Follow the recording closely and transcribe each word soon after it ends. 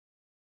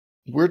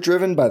We're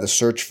driven by the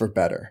search for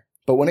better.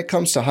 But when it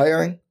comes to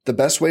hiring, the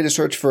best way to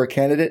search for a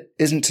candidate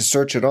isn't to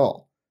search at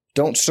all.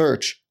 Don't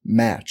search,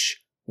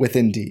 match with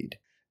Indeed.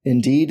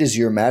 Indeed is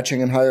your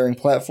matching and hiring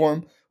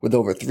platform with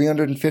over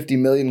 350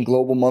 million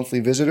global monthly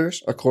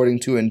visitors,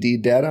 according to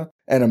Indeed data,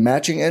 and a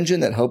matching engine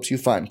that helps you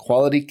find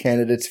quality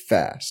candidates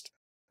fast.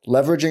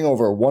 Leveraging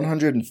over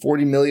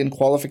 140 million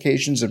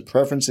qualifications and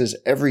preferences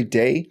every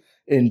day,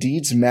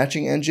 Indeed's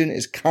matching engine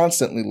is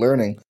constantly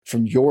learning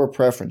from your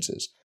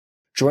preferences.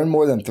 Join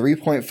more than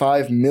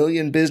 3.5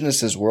 million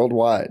businesses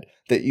worldwide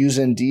that use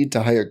Indeed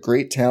to hire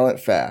great talent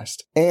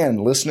fast.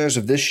 And listeners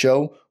of this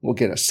show will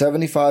get a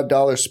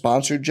 $75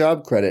 sponsored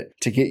job credit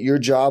to get your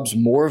jobs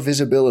more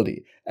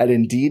visibility at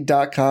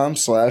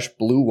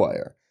Indeed.com/Blue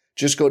Wire.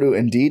 Just go to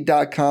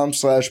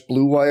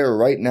Indeed.com/Blue Wire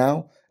right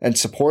now and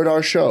support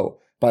our show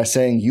by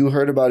saying you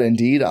heard about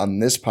Indeed on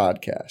this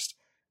podcast.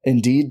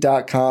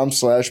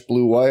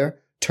 Indeed.com/Blue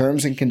Wire.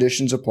 Terms and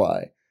conditions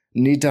apply.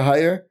 Need to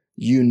hire?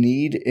 You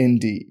need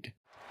Indeed.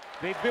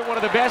 They've been one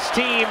of the best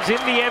teams in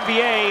the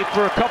NBA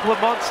for a couple of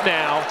months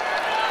now.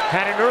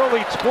 Had an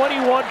early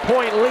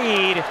 21-point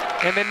lead,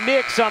 and the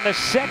Knicks on the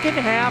second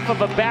half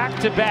of a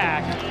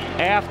back-to-back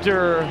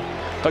after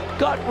a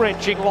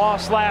gut-wrenching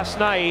loss last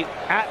night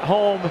at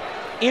home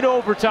in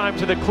overtime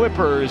to the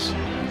Clippers,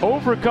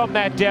 overcome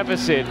that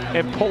deficit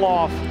and pull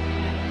off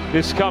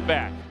this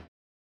comeback.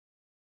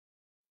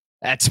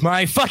 That's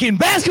my fucking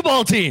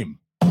basketball team.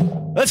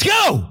 Let's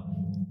go.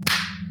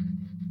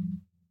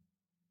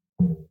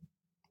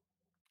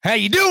 How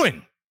you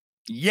doing?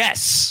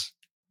 Yes.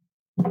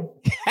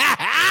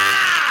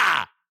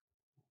 Yeah!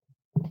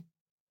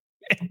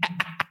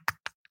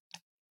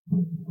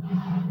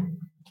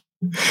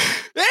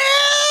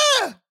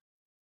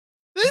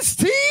 This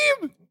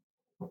team,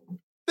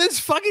 this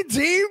fucking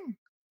team,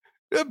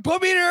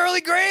 put me in an early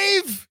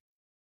grave.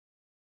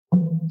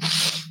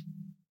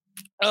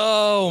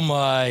 Oh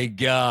my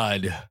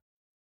God.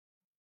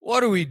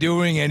 What are we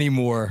doing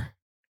anymore?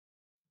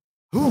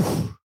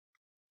 Whew.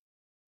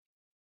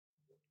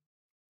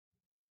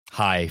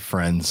 Hi,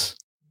 friends.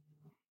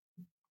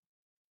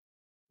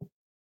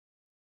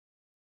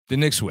 The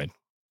Knicks win.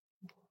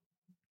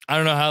 I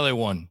don't know how they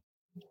won.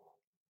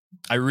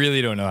 I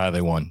really don't know how they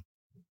won.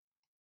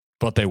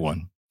 But they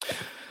won.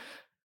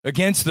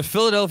 Against the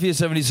Philadelphia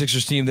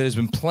 76ers team that has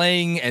been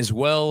playing as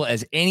well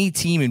as any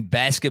team in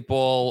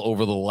basketball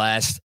over the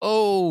last,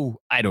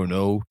 I don't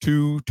know,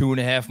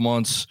 2.5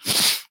 months,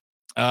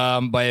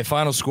 by a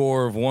final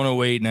score of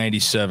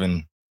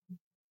 108-97.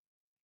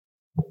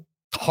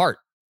 Heart.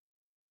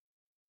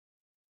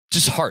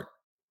 Just heart.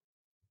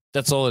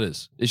 That's all it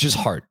is. It's just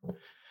heart.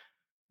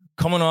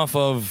 Coming off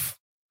of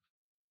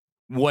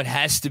what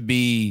has to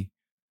be,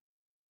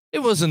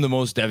 it wasn't the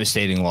most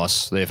devastating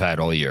loss they've had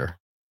all year.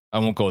 I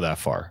won't go that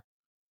far.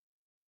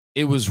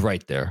 It was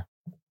right there.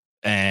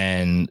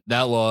 And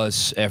that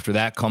loss after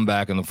that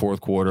comeback in the fourth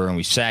quarter, and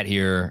we sat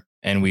here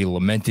and we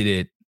lamented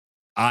it.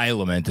 I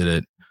lamented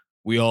it.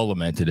 We all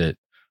lamented it.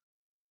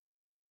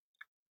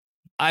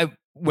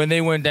 When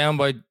they went down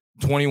by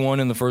 21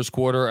 in the first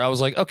quarter, I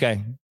was like,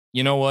 okay,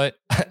 you know what?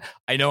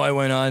 I know I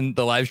went on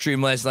the live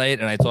stream last night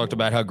and I talked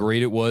about how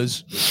great it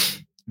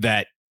was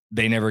that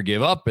they never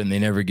give up and they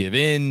never give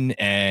in,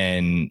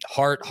 and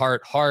heart,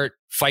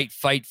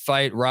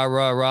 fight,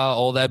 rah,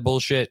 all that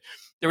bullshit.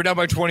 They were down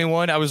by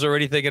 21. I was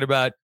already thinking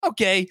about,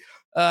 okay,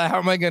 how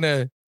am I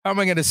gonna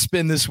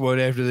spin this one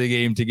after the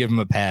game to give them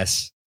a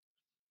pass?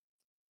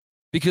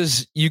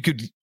 Because you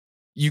could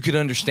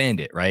understand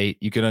it, right?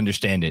 You could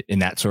understand it in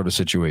that sort of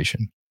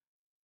situation.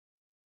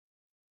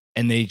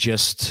 And they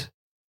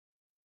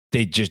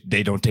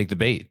don't take the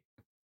bait.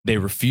 They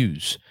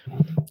refuse.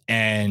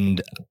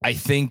 And I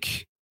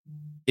think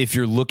if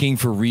you're looking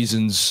for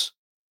reasons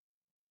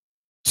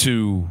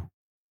to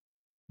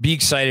be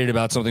excited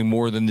about something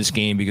more than this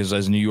game, because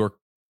as New York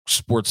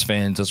sports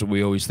fans, that's what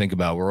we always think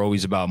about. We're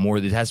always about more.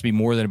 It has to be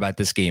more than about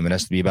this game. It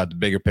has to be about the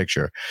bigger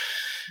picture.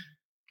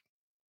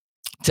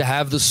 To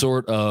have the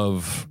sort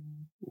of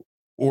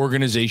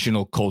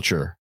organizational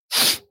culture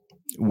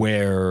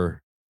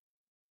where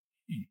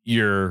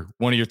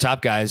one of your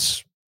top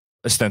guys,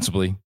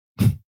 ostensibly,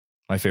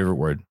 my favorite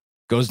word,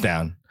 goes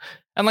down.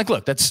 And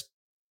look, that's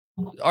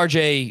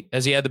RJ.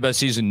 Has he had the best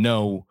season?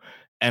 No.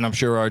 And I'm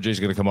sure RJ is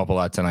going to come up a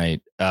lot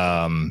tonight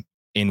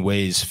in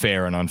ways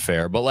fair and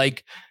unfair.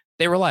 But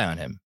they rely on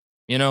him.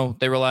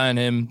 They rely on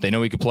him. They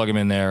know he could plug him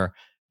in there.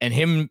 And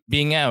him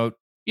being out,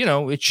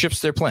 it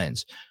shifts their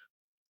plans.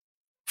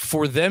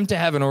 For them to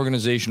have an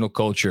organizational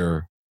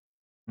culture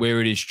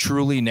where it is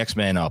truly next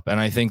man up. And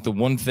I think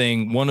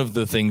one of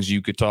the things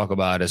you could talk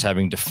about as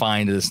having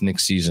defined this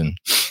Knicks season,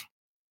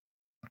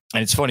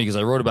 and it's funny because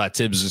I wrote about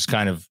Tibbs as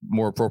kind of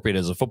more appropriate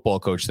as a football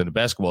coach than a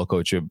basketball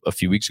coach a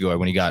few weeks ago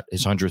when he got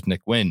his 100th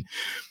Knicks win,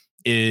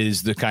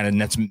 is the kind of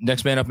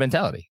next man up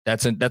mentality.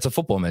 That's a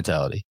football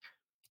mentality.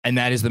 And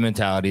that is the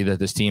mentality that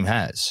this team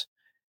has.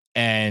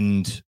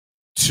 And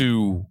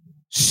to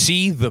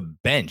see the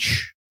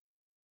bench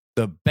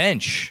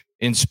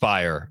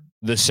inspire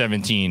the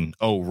 17-0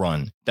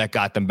 run that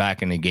got them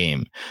back in the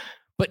game.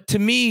 But to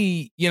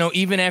me,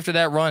 even after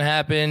that run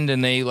happened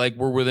and they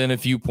were within a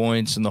few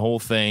points and the whole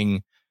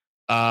thing,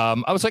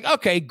 I was like,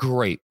 okay,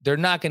 great. They're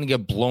not going to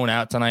get blown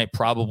out tonight.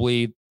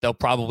 Probably they'll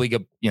probably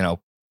get,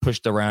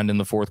 pushed around in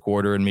the fourth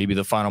quarter and maybe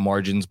the final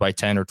margins by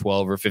 10 or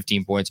 12 or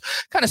 15 points,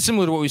 kind of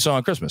similar to what we saw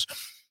on Christmas.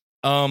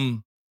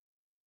 I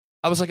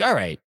was like, all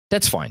right,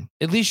 that's fine.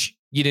 At least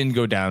you didn't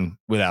go down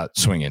without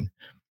swinging.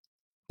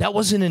 That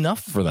wasn't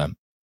enough for them.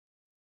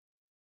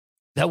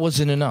 That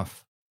wasn't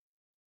enough.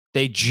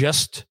 They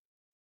just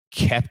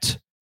kept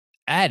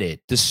at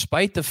it,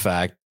 despite the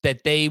fact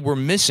that they were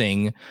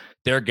missing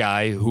their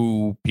guy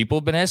who people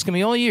have been asking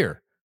me all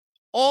year.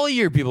 All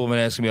year, people have been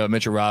asking me about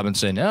Mitchell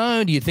Robinson.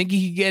 Oh, do you think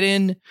he could get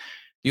in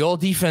the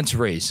all-defense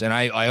race? And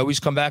I always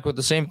come back with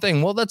the same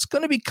thing. Well, that's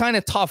going to be kind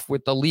of tough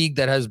with the league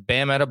that has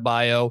Bam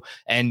Adebayo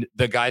and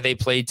the guy they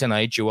played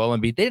tonight, Joel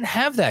Embiid. They didn't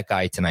have that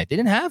guy tonight. They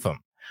didn't have him.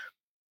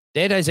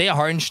 They had Isaiah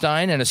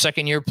Hartenstein and a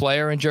second-year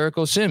player in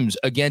Jericho Sims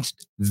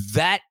against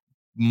that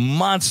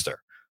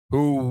monster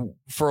who,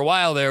 for a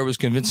while there, was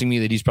convincing me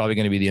that he's probably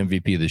going to be the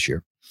MVP this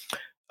year.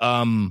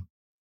 And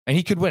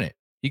he could win it.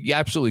 He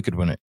absolutely could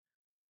win it.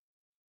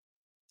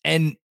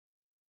 And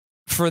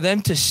for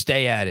them to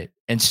stay at it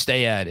and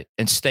stay at it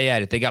and stay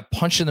at it, they got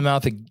punched in the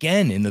mouth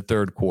again in the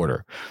third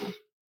quarter.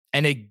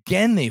 And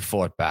again, they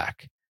fought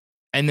back.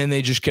 And then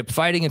they just kept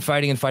fighting and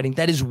fighting and fighting.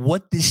 That is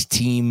what this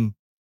team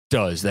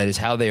does. That is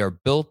how they are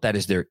built. That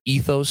is their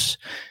ethos.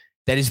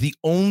 That is the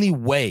only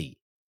way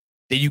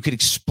that you could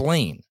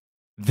explain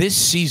this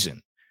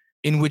season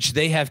in which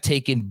they have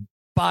taken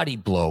body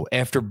blow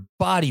after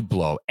body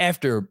blow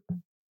after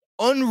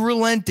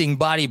unrelenting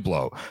body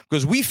blow,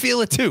 because we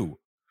feel it too.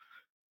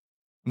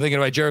 I'm thinking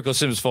about Jericho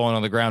Sims falling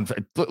on the ground.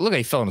 Look,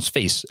 he fell on his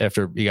face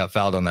after he got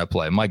fouled on that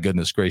play. My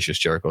goodness gracious,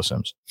 Jericho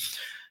Sims.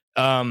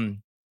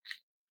 And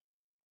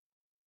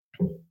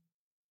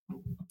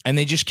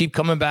they just keep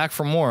coming back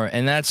for more.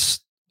 And that's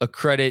a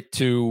credit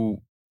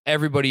to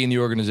everybody in the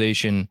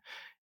organization.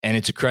 And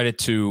it's a credit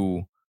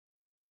to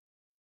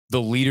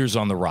the leaders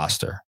on the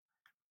roster.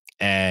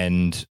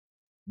 And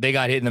they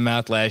got hit in the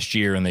mouth last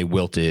year and they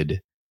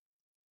wilted.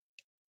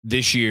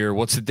 This year,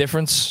 what's the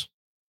difference?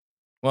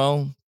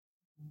 Well,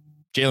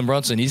 Jalen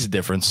Brunson, he's the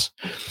difference.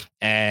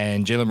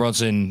 And Jalen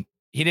Brunson,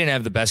 he didn't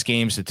have the best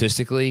game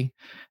statistically,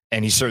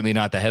 and he's certainly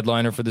not the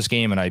headliner for this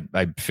game. And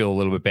I feel a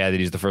little bit bad that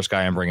he's the first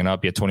guy I'm bringing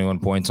up. He had 21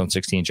 points on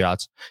 16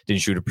 shots.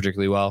 Didn't shoot it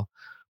particularly well.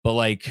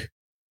 But,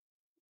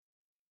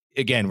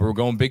 again, we're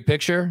going big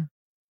picture.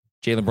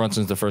 Jalen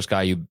Brunson's the first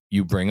guy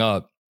you bring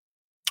up.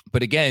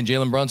 But, again,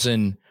 Jalen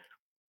Brunson,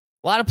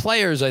 a lot of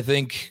players, I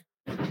think,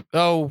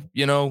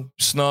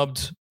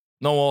 snubbed,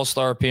 no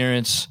all-star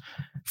appearance,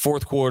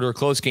 fourth quarter,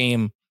 close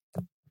game.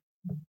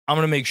 I'm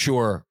going to make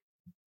sure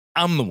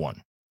I'm the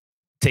one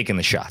taking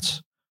the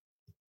shots.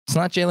 It's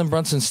not Jalen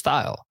Brunson's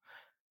style.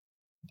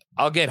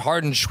 I'll get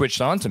Harden switched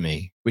on to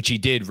me, which he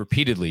did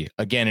repeatedly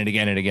again and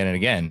again and again and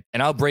again.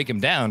 And I'll break him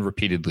down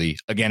repeatedly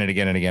again and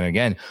again and again and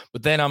again.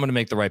 But then I'm going to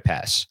make the right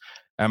pass.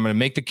 I'm going to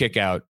make the kick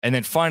out. And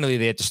then finally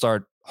they had to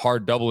start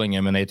hard doubling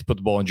him and they had to put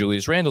the ball in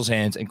Julius Randle's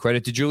hands, and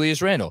credit to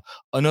Julius Randle,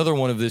 another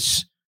one of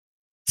this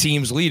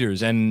team's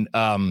leaders. And,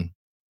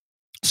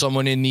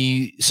 someone in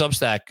the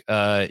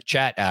Substack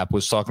chat app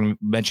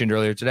mentioned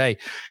earlier today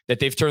that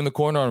they've turned the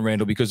corner on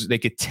Randle because they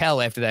could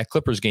tell after that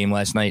Clippers game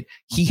last night,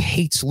 he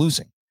hates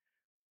losing.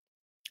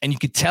 And you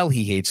could tell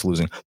he hates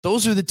losing.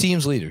 Those are the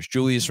team's leaders,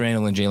 Julius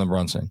Randle and Jalen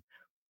Brunson.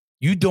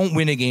 You don't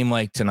win a game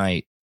like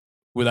tonight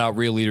without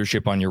real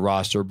leadership on your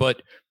roster.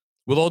 But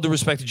with all due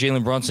respect to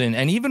Jalen Brunson,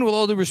 and even with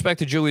all due respect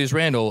to Julius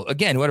Randle,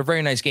 again, who had a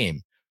very nice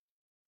game,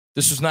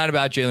 this was not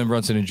about Jalen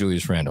Brunson and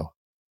Julius Randle.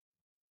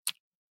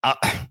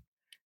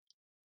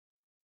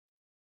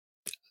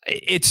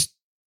 It's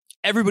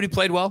everybody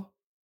played well.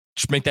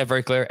 Just make that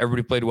very clear.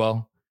 Everybody played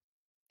well.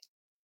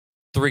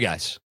 Three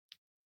guys.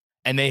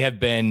 And they have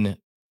been,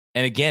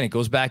 and again, it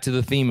goes back to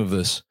the theme of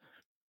this.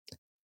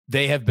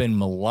 They have been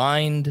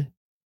maligned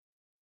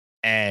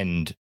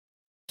and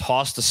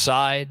tossed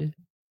aside,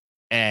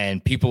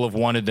 and people have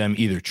wanted them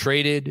either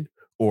traded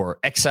or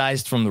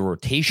excised from the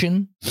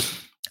rotation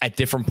at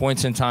different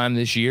points in time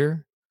this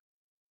year.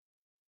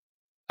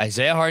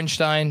 Isaiah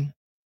Hartenstein,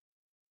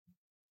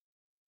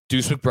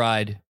 Deuce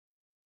McBride,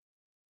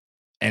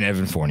 and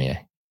Evan Fournier.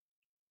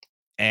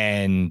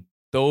 And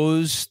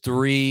those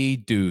three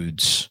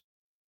dudes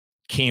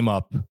came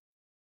up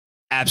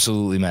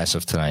absolutely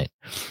massive tonight.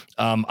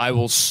 I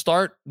will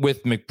start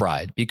with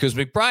McBride because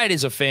McBride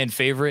is a fan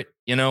favorite.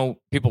 You know,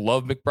 people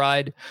love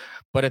McBride,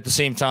 but at the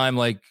same time,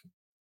 like,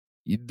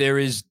 there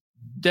is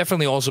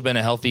definitely also been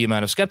a healthy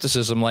amount of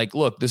skepticism. Like,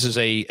 look, this is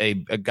a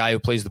guy who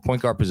plays the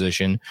point guard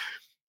position.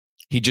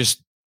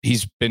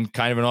 He's been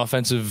kind of an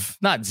offensive,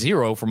 not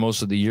zero for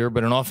most of the year,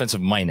 but an offensive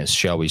minus,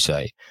 shall we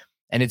say.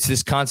 And it's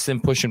this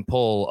constant push and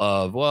pull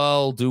of,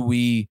 well, do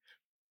we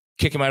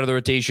kick him out of the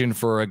rotation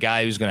for a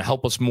guy who's going to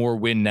help us more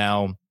win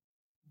now?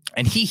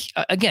 And he,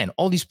 again,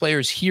 all these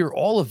players hear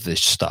all of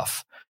this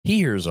stuff. He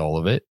hears all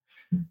of it.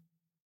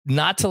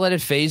 not to let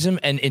it phase him,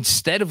 and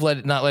instead of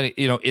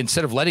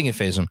letting it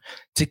phase him,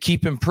 to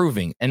keep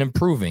improving and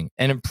improving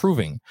and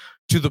improving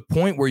to the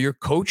point where your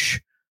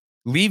coach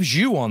leaves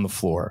you on the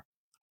floor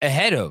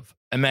ahead of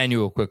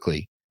Emmanuel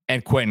Quickly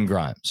and Quentin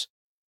Grimes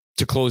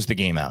to close the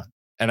game out.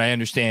 And I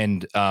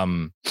understand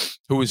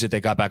who was it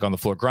that got back on the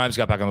floor? Grimes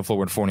got back on the floor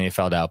when Fournier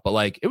fouled out, but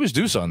like it was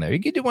Deuce on there. He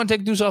didn't want to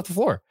take Deuce off the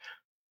floor.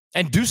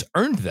 And Deuce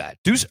earned that.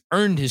 Deuce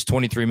earned his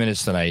 23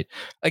 minutes tonight.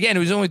 Again, it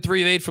was only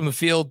 3 of 8 from the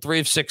field, 3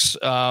 of 6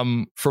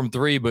 from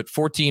 3, but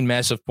 14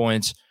 massive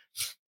points.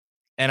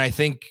 And I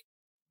think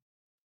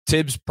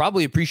Tibbs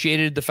probably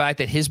appreciated the fact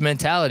that his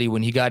mentality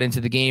when he got into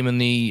the game in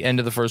the end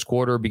of the first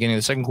quarter, beginning of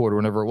the second quarter,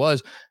 whenever it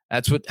was,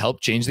 that's what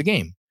helped change the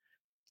game.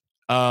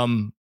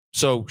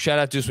 So shout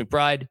out Deuce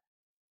McBride.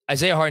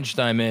 Isaiah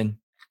Hartenstein, man.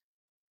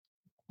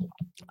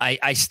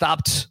 I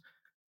stopped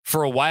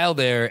for a while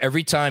there.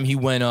 Every time he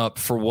went up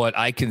for what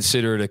I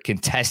considered a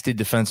contested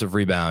defensive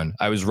rebound,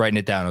 I was writing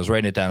it down.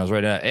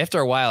 After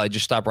a while, I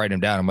just stopped writing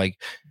them down. I'm like,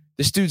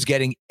 this dude's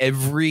getting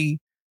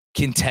every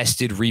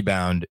contested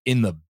rebound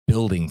in the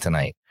building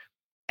tonight.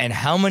 And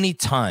how many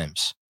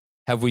times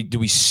do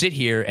we sit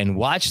here and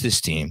watch this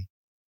team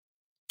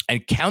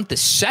and count the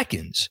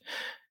seconds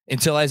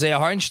until Isaiah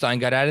Hartenstein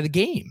got out of the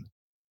game?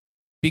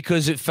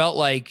 Because it felt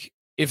like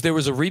if there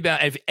was a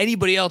rebound, if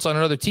anybody else on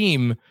another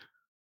team,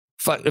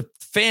 a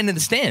fan in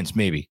the stands,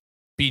 maybe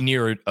be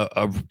near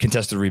a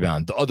contested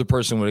rebound, the other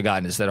person would have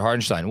gotten it instead of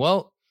Hartenstein.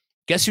 Well,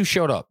 guess who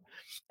showed up?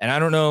 And I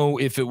don't know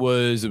if it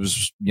was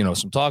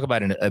some talk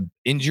about an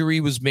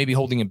injury was maybe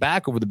holding him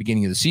back over the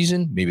beginning of the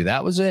season. Maybe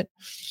that was it.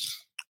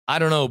 I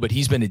don't know, but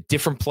he's been a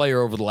different player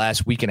over the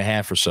last week and a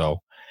half or so.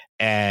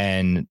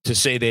 And to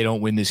say they don't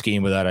win this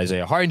game without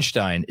Isaiah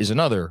Hartenstein is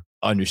another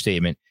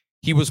understatement.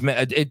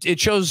 It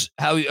shows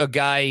how a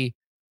guy,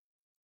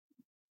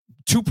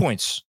 2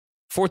 points,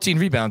 14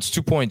 rebounds,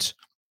 2 points.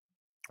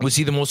 Was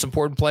he the most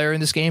important player in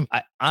this game?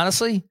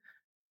 Honestly,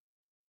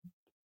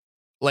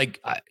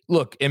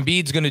 look,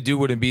 Embiid's going to do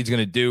what Embiid's going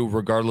to do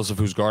regardless of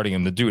who's guarding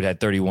him. The dude had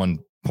 31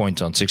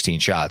 points on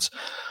 16 shots.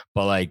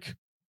 But like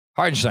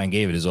Hartenstein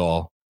gave it his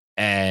all,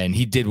 and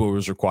he did what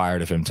was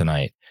required of him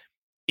tonight.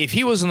 If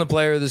he wasn't the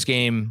player of this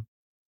game,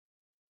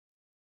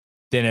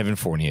 then Evan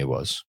Fournier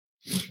was.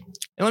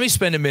 And let me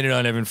spend a minute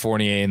on Evan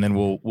Fournier, and then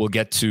we'll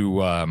get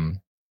to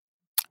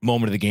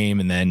moment of the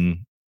game and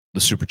then the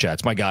super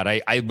chats. My God,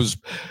 I was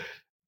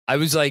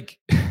like,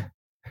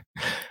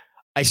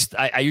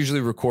 I usually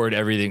record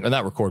everything, or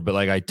not record, but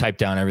like I type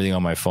down everything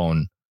on my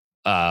phone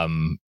up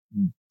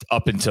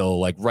until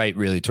like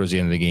really towards the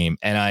end of the game.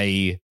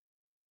 And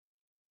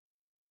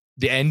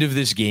the end of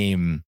this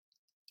game,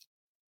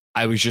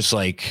 I was just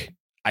like,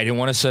 I didn't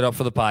want to set up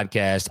for the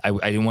podcast. I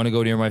didn't want to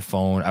go near my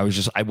phone.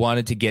 I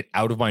wanted to get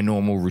out of my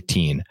normal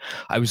routine.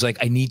 I was like,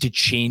 I need to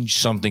change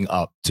something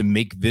up to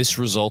make this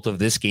result of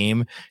this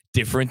game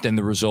different than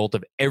the result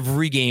of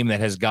every game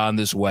that has gone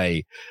this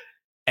way.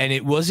 And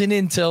it wasn't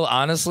until,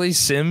 honestly,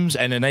 Sims,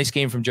 and a nice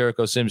game from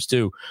Jericho Sims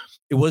too.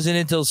 It wasn't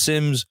until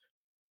Sims,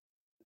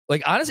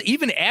 like honestly,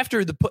 even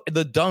after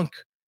the dunk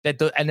that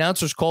the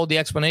announcers called the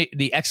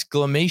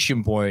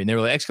exclamation point, and they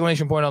were like,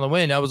 exclamation point on the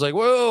win. I was like,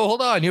 whoa,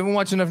 hold on. You haven't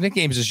watched enough Knicks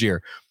games this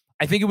year.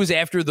 I think it was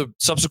after the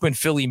subsequent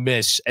Philly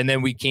miss, and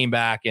then we came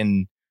back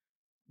and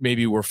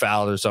maybe we're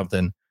fouled or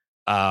something.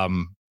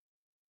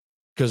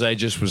 Because I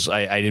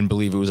didn't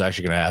believe it was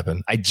actually going to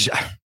happen.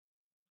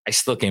 I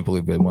still can't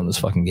believe they won this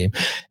fucking game.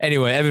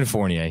 Anyway, Evan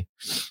Fournier.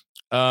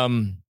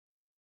 Man,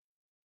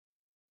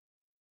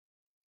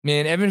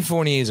 Evan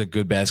Fournier is a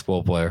good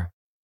basketball player.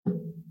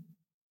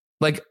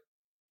 Like,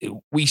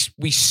 we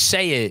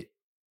say it,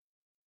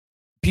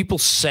 people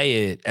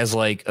say it as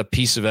like a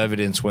piece of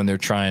evidence when they're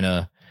trying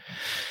to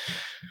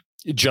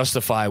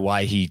justify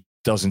why he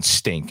doesn't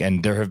stink.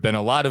 And there have been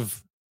a lot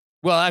of,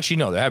 well, actually,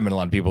 no, there haven't been a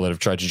lot of people that have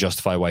tried to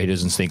justify why he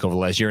doesn't stink over the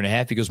last year and a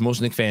half, because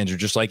most Knicks fans are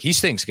just like, he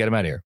stinks, get him out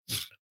of here.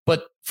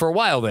 But for a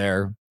while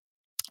there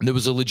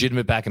was a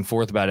legitimate back and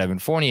forth about Evan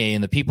Fournier,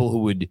 and the people who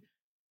would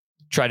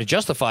try to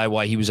justify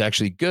why he was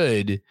actually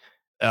good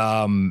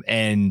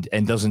and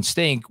doesn't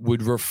stink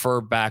would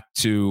refer back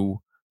to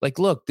like,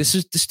 look, this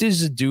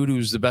is a dude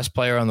who's the best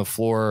player on the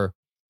floor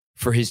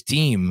for his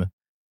team.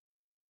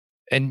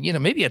 And,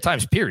 maybe at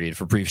times period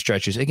for brief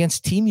stretches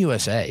against Team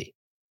USA,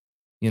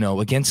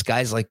 against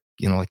guys like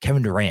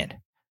Kevin Durant.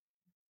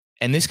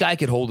 And this guy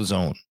could hold his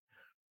own.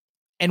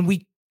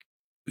 And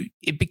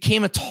it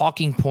became a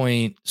talking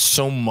point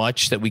so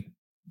much that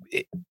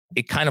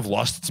it kind of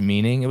lost its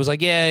meaning. It was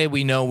like, yeah,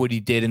 we know what he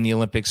did in the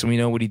Olympics and we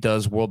know what he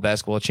does, World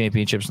Basketball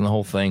Championships and the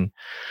whole thing.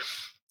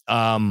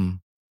 And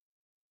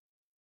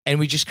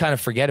we just kind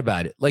of forget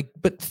about it. Like,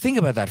 but think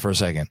about that for a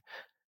second.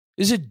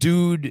 This is a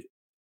dude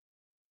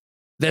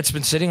that's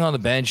been sitting on the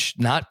bench,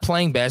 not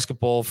playing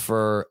basketball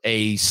for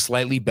a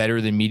slightly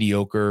better than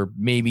mediocre,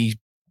 maybe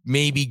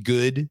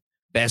good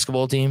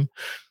basketball team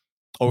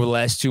over the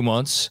last 2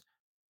 months.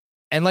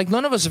 And like,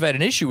 none of us have had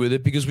an issue with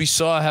it because we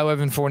saw how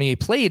Evan Fournier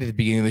played at the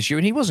beginning of this year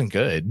and he wasn't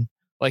good.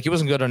 Like, he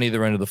wasn't good on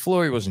either end of the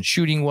floor. He wasn't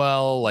shooting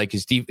well. Like,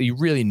 you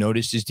really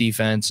noticed his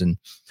defense, and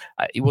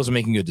he wasn't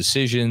making good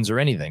decisions or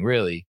anything,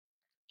 really.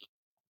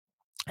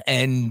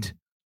 And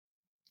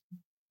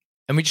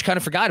we just kind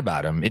of forgot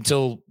about him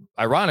until,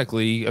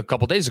 ironically, a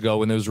couple days ago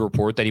when there was a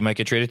report that he might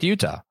get traded to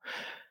Utah.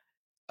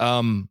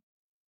 But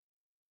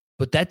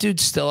that dude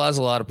still has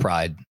a lot of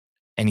pride,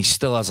 and he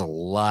still has a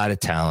lot of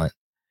talent.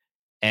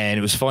 And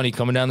it was funny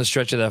coming down the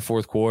stretch of that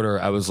fourth quarter.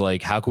 I was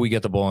like, how can we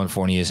get the ball in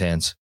Fournier's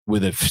hands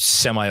with a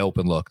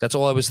semi-open look? That's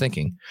all I was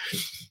thinking.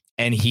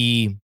 And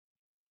he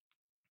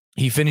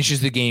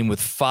finishes the game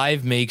with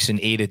 5 makes and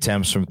 8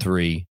 attempts from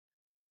 3,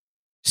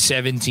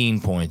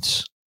 17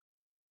 points.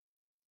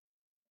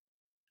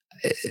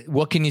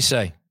 What can you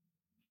say?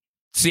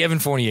 It's the Evan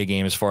Fournier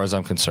game as far as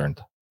I'm concerned.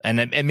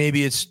 And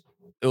maybe it's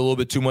a little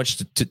bit too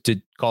much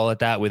to call it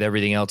that with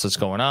everything else that's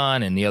going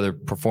on and the other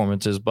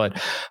performances,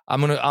 but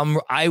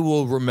I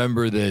will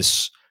remember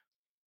this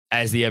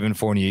as the Evan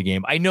Fournier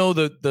game. I know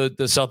the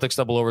Celtics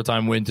double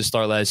overtime win to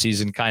start last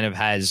season kind of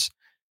has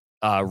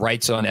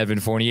rights on Evan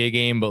Fournier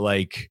game, but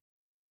like,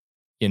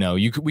 you know,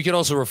 we could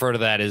also refer to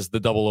that as the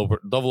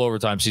double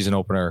overtime season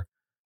opener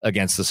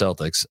against the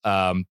Celtics.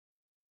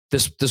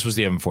 This was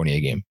the Evan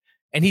Fournier game,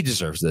 and he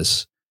deserves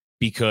this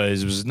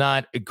because it was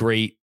not a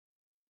great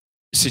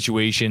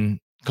situation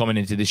coming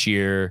into this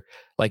year.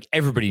 Like,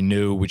 everybody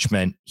knew, which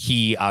meant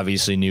he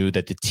obviously knew,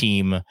 that the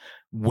team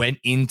went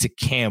into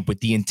camp with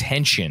the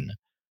intention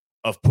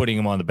of putting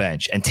him on the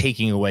bench and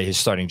taking away his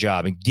starting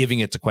job and giving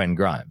it to Quentin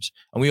Grimes.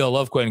 And we all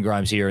love Quentin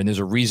Grimes here. And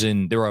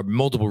there are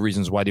multiple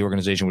reasons why the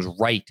organization was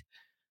right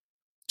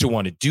to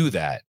want to do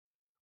that.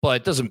 But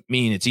it doesn't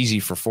mean it's easy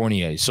for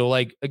Fournier. So,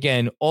 like,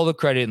 again, all the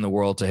credit in the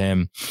world to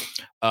him.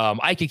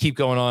 I could keep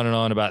going on and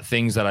on about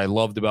things that I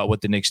loved about what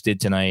the Knicks did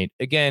tonight.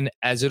 Again,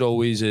 as it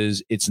always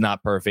is, it's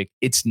not perfect.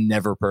 It's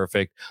never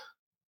perfect.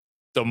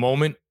 The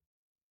moment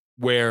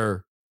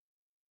where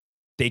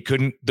the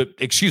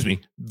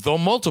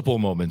multiple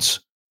moments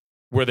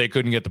where they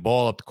couldn't get the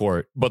ball up the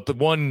court, but the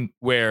one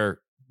where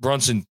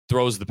Brunson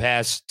throws the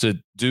pass to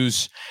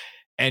Deuce,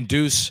 and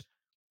Deuce,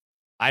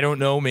 I don't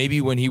know, maybe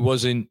when he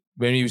was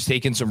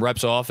taking some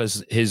reps off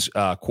as his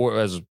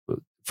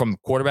from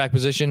quarterback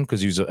position, because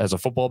he has a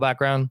football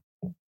background.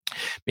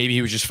 Maybe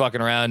he was just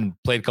fucking around and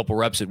played a couple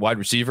reps at wide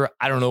receiver.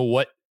 I don't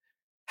know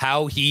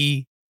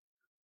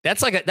that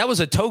was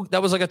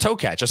like a toe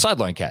catch, a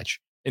sideline catch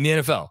in the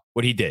NFL.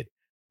 What he did,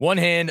 one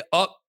hand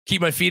up,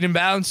 keep my feet in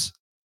bounds,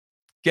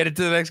 get it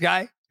to the next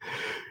guy.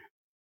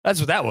 That's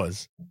what that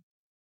was.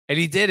 And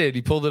he did it.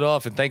 He pulled it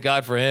off, and thank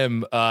God for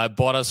him.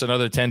 Bought us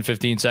another 10,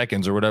 15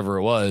 seconds or whatever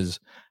it was.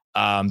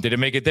 Did it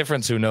make a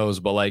difference? Who knows?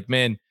 But, like,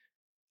 man,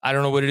 I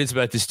don't know what it is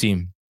about this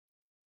team.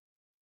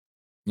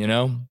 You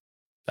know,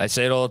 I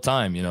say it all the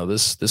time, you know,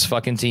 this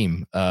fucking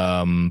team.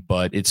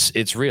 But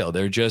it's real.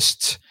 They're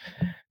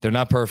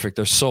not perfect.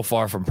 They're so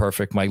far from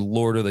perfect. My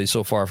Lord, are they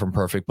so far from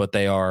perfect, but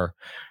they are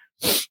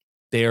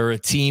a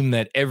team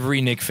that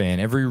every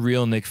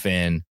real Knick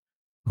fan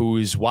who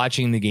is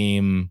watching the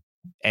game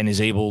and is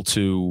able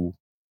to,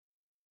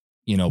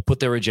 you know, put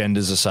their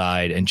agendas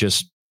aside and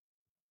just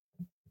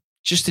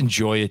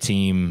enjoy a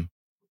team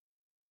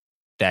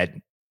that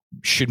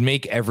should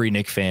make every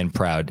Knick fan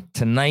proud.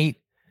 Tonight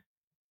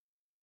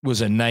was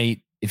a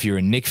night, if you're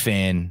a Knick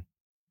fan,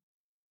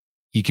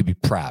 you could be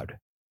proud.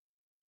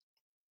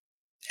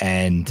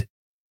 And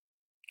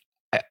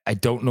I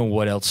don't know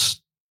what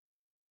else.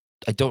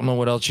 I don't know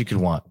what else you could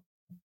want.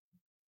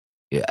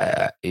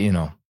 Yeah, you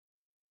know,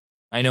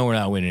 I know we're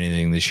not winning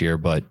anything this year,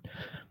 but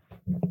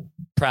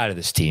proud of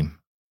this team.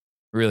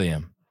 Really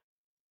am.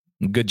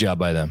 Good job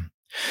by them.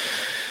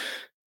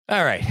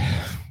 All right.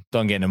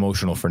 Done getting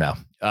emotional for now.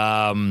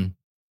 Should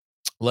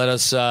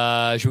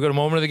we go to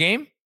moment of the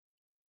game?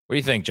 What do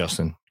you think,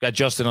 Justin? Got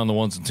Justin on the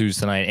 1s and 2s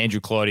tonight. Andrew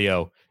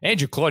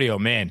Claudio,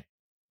 man.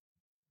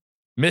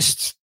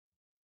 Missed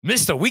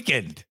a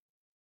weekend.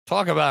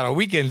 Talk about a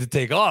weekend to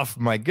take off.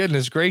 My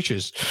goodness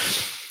gracious.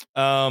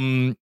 I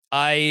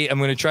am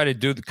going to try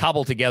to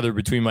cobble together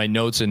between my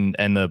notes and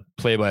the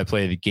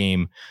play-by-play of the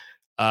game.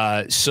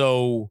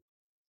 So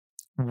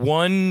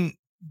one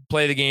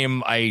play of the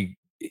game,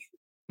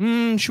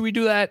 should we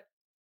do that?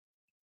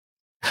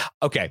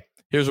 Okay,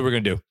 here's what we're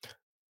going to do.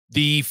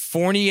 The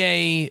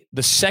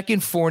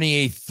second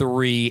Fournier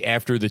 3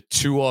 after the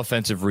 2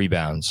 offensive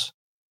rebounds,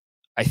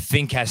 I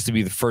think has to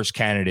be the first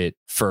candidate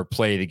for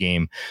play of the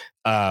game.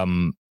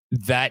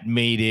 That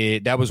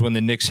was when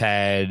the Knicks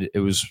had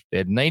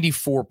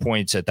 94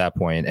 points at that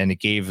point, and it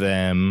gave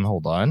them,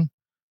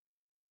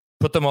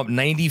 put them up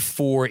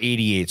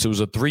 94-88. So it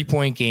was a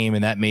 3-point game,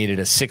 and that made it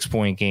a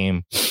 6-point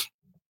game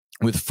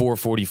with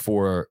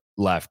 4:44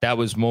 left. That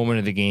was moment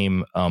of the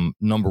game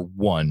number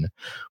 1.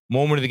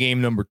 Moment of the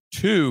game number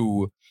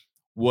 2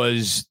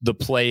 was the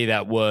play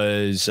that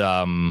was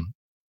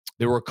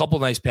there were a couple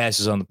nice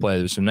passes on the play.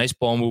 There was some nice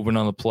ball movement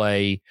on the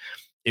play.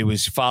 It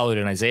was followed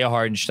an Isaiah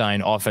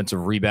Hartenstein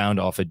offensive rebound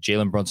off a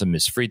Jalen Brunson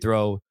missed free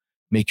throw.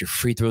 Make your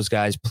free throws,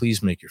 guys.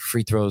 Please make your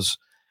free throws.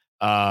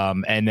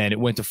 And then it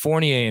went to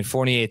Fournier, and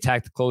Fournier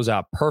attacked the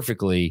closeout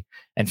perfectly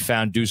and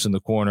found Deuce in the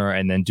corner,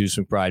 and then Deuce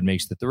McBride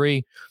makes the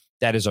three.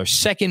 That is our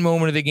second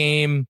moment of the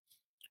game.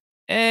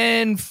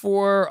 And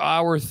for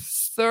our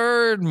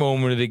third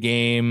moment of the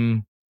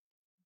game,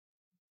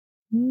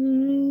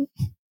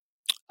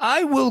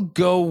 I will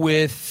go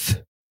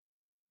with...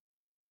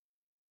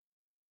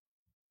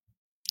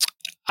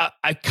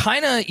 I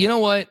kind of, you know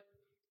what?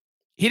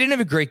 He didn't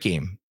have a great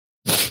game.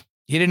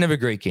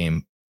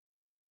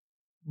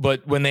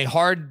 But when they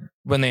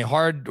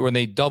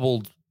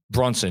doubled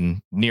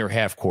Brunson near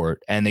half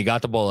court and they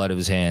got the ball out of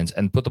his hands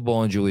and put the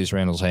ball in Julius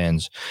Randle's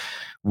hands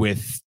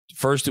with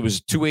first it was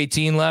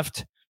 2:18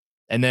 left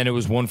and then it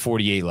was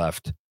 1:48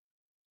 left.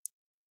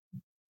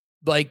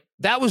 Like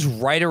that was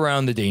right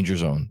around the danger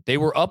zone. They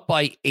were up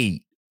by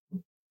 8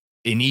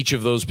 in each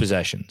of those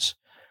possessions.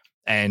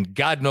 And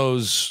God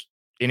knows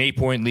an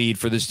 8-point lead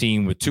for this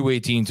team with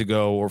 2:18 to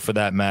go, or for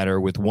that matter,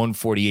 with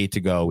 1:48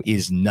 to go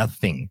is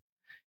nothing.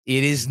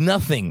 It is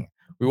nothing.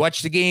 We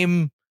watched the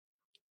game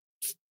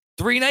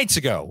 3 nights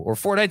ago or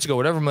 4 nights ago,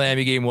 whatever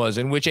Miami game was,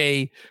 in which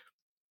a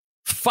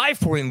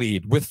 5-point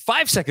lead with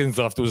 5 seconds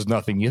left was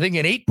nothing. You think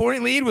an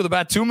 8-point lead with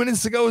about 2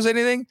 minutes to go is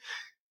anything?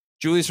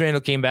 Julius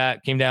Randle came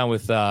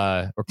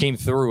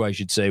through, I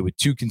should say, with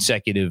 2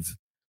 consecutive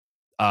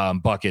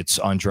buckets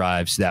on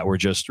drives that were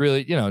just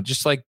really,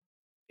 just like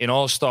an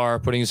all-star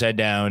putting his head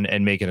down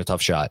and making a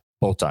tough shot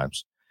both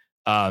times.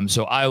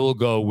 So I will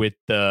go with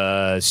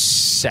the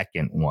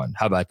second one.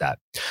 How about that?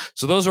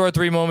 So those are our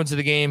 3 moments of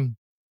the game.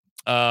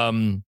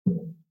 What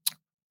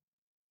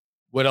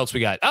else we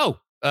got?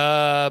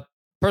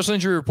 Personal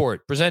injury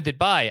report presented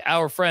by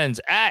our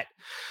friends at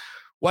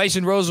Weiss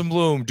and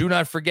Rosenblum. Do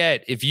not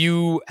forget, if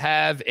you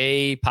have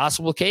a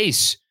possible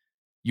case,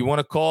 you want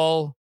to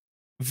call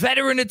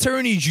veteran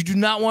attorneys. You do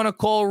not want to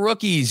call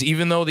rookies,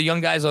 even though the young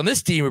guys on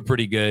this team are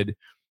pretty good.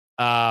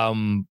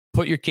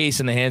 Put your case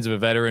in the hands of a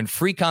veteran.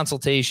 Free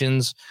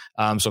consultations.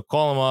 So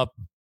call them up.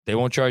 They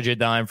won't charge you a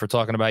dime for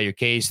talking about your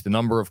case. The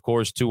number, of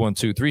course,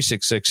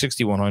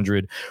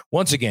 212-366-6100.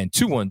 Once again,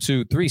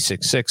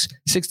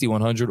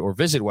 212-366-6100, or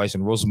visit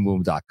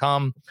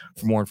weissandrosenblum.com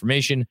for more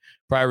information.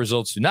 Prior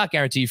results do not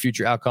guarantee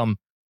future outcome.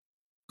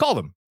 Call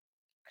them.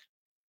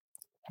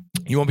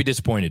 You won't be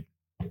disappointed.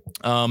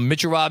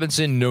 Mitchell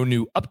Robinson, no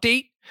new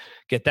update.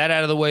 Get that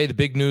out of the way. The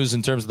big news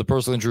in terms of the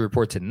personal injury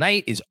report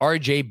tonight is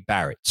RJ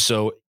Barrett.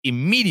 So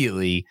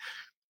immediately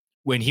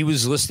when he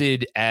was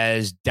listed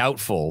as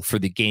doubtful for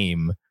the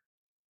game,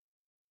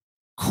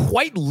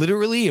 quite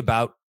literally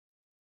about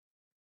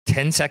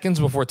 10 seconds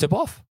before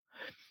tip-off,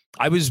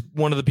 I was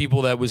one of the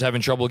people that was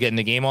having trouble getting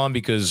the game on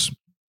because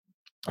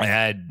I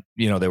had,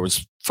 there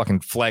was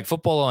fucking flag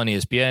football on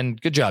ESPN.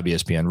 Good job,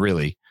 ESPN,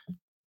 really.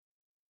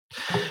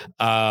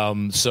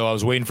 So I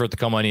was waiting for it to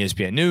come on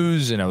ESPN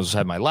News, and I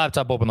had my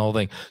laptop open, the whole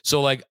thing.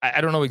 So I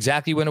don't know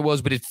exactly when it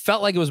was, but it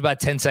felt like it was about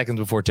 10 seconds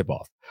before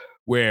tip-off,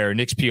 where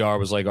Knicks PR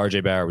was like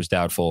RJ Barrett was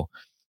doubtful.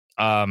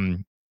 How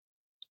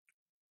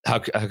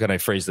can I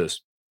phrase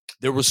this?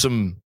 There's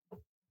some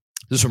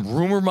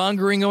rumor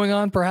mongering going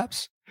on,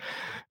 perhaps,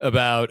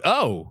 about,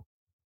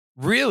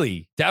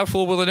 really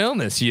doubtful with an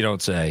illness, you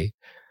don't say.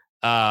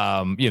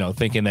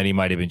 Thinking that he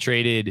might have been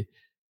traded.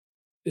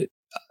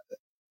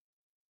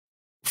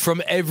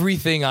 From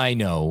everything I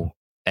know,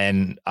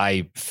 and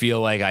I feel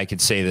like I could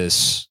say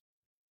this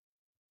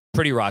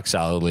pretty rock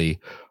solidly,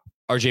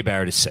 RJ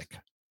Barrett is sick.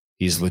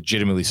 He's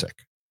legitimately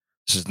sick.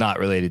 This is not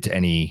related to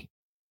any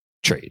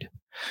trade.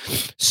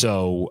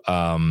 So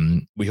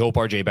we hope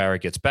RJ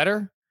Barrett gets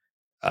better.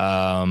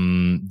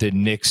 The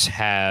Knicks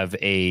have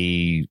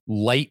a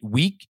light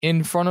week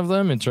in front of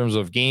them in terms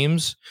of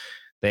games.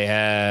 They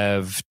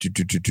have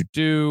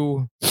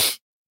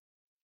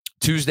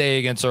Tuesday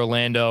against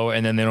Orlando,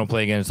 and then they don't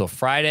play again until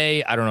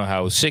Friday. I don't know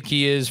how sick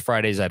he is.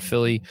 Friday's at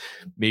Philly.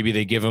 Maybe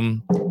they give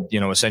him,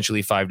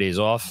 essentially 5 days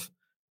off,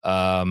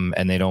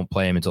 and they don't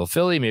play him until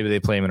Philly. Maybe they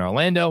play him in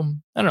Orlando.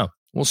 I don't know.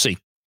 We'll see.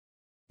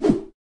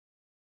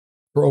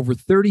 For over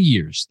 30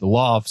 years, the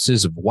law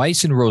offices of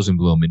Weiss and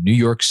Rosenblum in New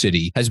York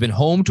City has been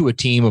home to a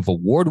team of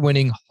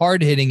award-winning,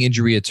 hard-hitting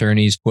injury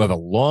attorneys who have a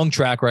long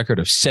track record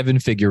of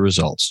 7-figure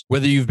results.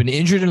 Whether you've been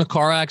injured in a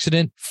car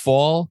accident,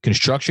 fall,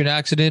 construction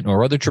accident,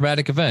 or other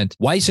traumatic event,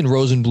 Weiss and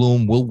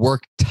Rosenblum will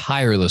work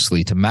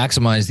tirelessly to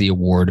maximize the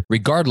award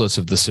regardless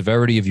of the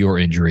severity of your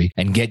injury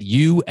and get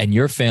you and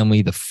your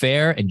family the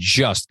fair and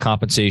just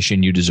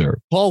compensation you deserve.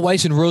 Call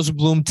Weiss and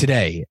Rosenblum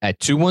today at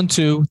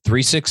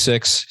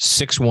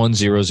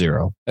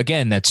 212-366-6100.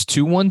 Again, that's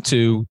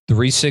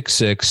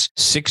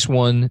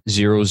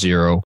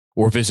 212-366-6100,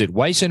 or visit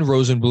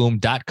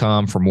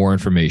weissandrosenblum.com for more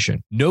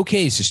information. No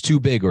case is too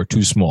big or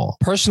too small.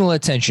 Personal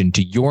attention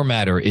to your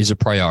matter is a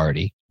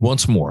priority.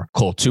 Once more,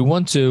 call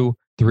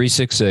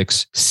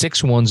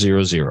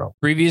 212-366-6100.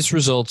 Previous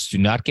results do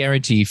not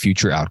guarantee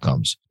future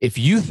outcomes. If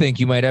you think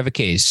you might have a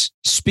case,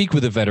 speak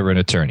with a veteran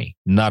attorney,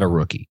 not a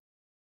rookie.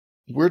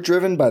 We're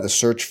driven by the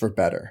search for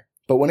better.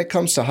 But when it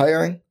comes to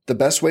hiring, the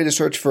best way to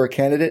search for a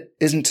candidate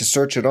isn't to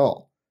search at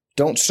all.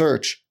 Don't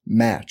search,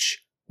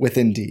 match with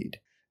Indeed.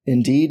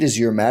 Indeed is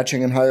your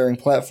matching and hiring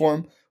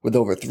platform with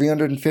over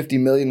 350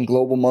 million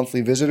global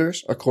monthly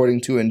visitors, according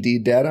to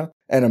Indeed data,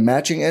 and a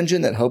matching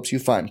engine that helps you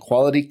find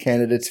quality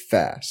candidates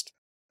fast.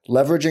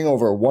 Leveraging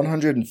over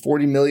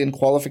 140 million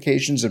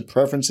qualifications and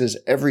preferences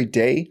every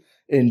day,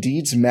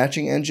 Indeed's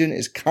matching engine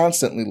is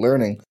constantly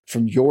learning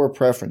from your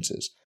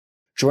preferences.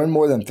 Join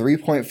more than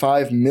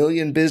 3.5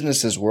 million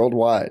businesses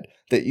worldwide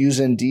that use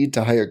Indeed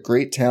to hire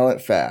great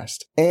talent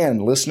fast.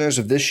 And listeners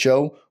of this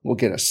show will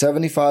get a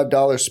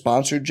 $75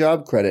 sponsored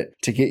job credit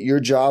to get your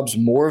jobs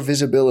more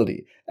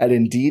visibility at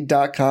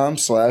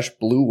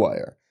Indeed.com/Blue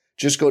Wire.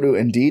 Just go to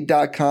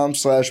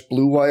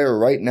Indeed.com/Blue Wire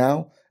right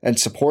now and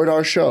support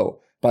our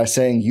show by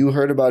saying you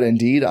heard about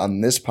Indeed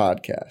on this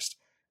podcast.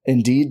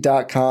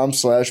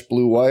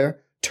 Indeed.com/Blue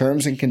Wire.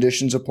 Terms and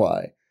conditions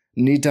apply.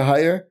 Need to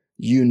hire?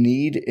 You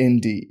need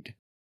Indeed.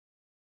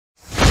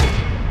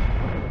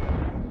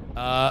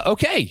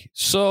 Okay,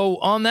 so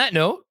on that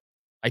note,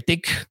 I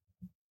think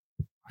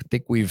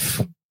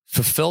we've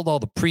fulfilled all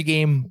the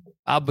pregame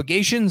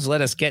obligations.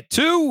 Let us get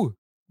to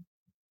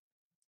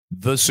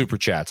the super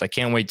chats. I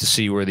can't wait to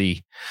see where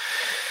the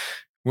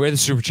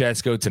super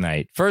chats go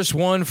tonight. First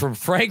one from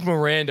Frank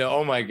Miranda.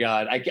 Oh my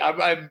God!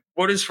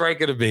 What is Frank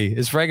going to be?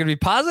 Is Frank going to be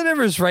positive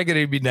or is Frank going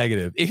to be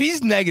negative? If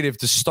he's negative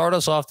to start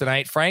us off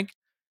tonight, Frank,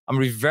 I'm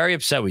going to be very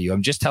upset with you.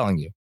 I'm just telling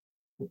you.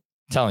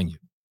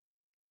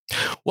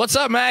 What's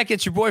up, Mac?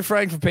 It's your boy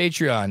Frank from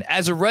Patreon.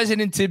 As a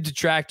resident Tib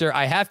detractor,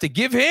 I have to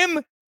give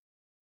him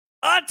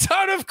a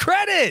ton of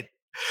credit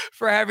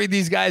for having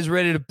these guys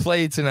ready to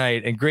play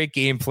tonight and great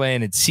game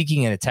plan and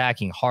seeking and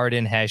attacking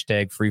Harden.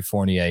 #free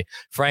Fournier.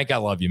 Frank, I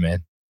love you,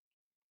 man.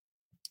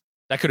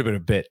 That could have been a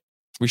bit.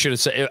 We should have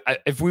said,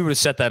 if we would have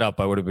set that up,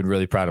 I would have been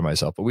really proud of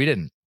myself, but we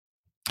didn't.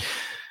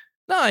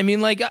 No, I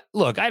mean, like,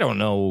 look, I don't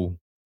know.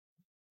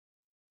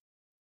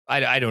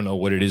 I don't know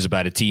what it is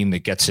about a team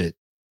that gets it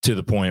to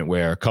the point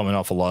where coming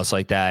off a loss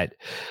like that,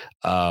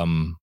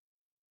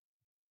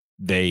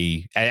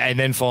 they and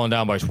then falling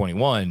down by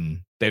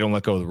 21, they don't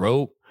let go of the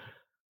rope.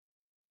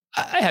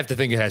 I have to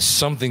think it has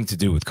something to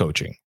do with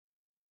coaching,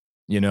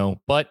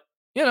 but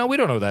we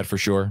don't know that for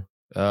sure.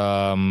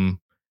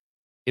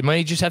 It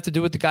might just have to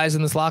do with the guys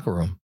in this locker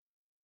room.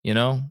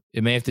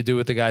 It may have to do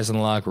with the guys in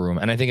the locker room.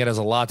 And I think it has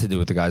a lot to do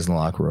with the guys in the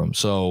locker room.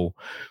 So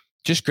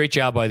just great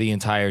job by the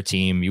entire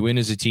team. You win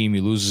as a team,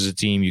 you lose as a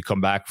team, you come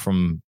back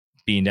from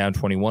being down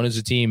 21 as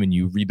a team, and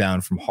you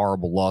rebound from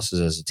horrible losses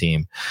as a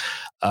team.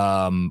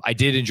 I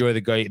did enjoy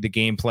the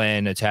game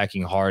plan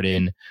attacking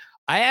Harden.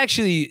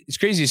 It's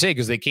crazy to say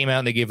because they came out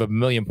and they gave up 1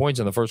 million points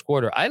in the first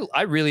quarter.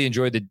 I really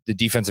enjoyed the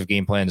defensive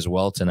game plan as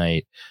well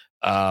tonight.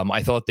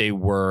 I thought they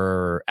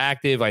were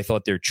active. I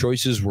thought their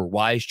choices were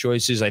wise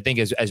choices. I think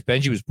as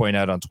Benji was pointing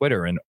out on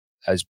Twitter, and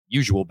as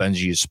usual,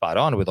 Benji is spot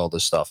on with all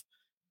this stuff.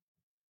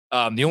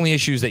 The only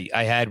issues that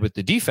I had with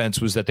the defense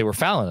was that they were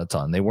fouling a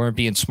ton. They weren't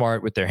being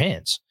smart with their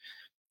hands.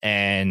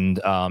 And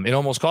it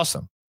almost cost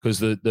them because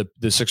the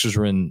Sixers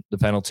were in the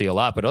penalty a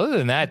lot. But other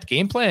than that,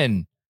 game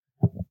plan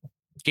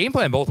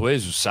both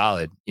ways was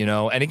solid,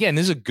 And again,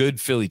 this is a good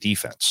Philly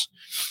defense.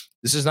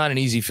 This is not an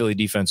easy Philly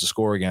defense to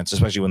score against,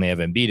 especially when they have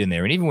Embiid in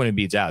there. And even when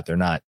Embiid's out, they're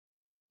not,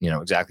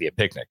 exactly a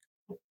picnic.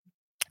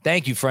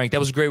 Thank you, Frank.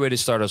 That was a great way to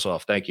start us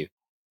off. Thank you.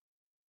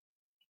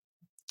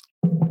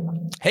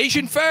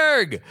 Haitian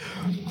Ferg.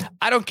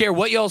 I don't care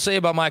what y'all say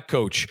about my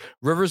coach.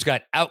 Rivers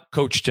got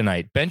out-coached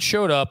tonight. Bench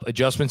showed up,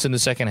 adjustments in the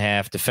second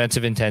half,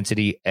 defensive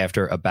intensity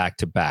after a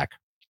back-to-back.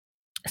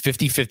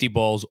 50-50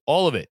 balls,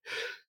 all of it.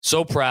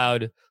 So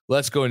proud.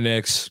 Let's go,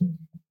 Knicks.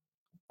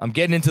 I'm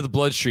getting into the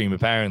bloodstream,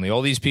 apparently.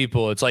 All these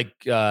people, it's like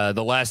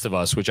The Last of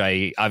Us, which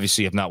I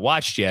obviously have not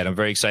watched yet. I'm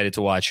very excited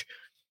to watch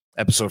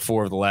episode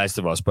 4 of The Last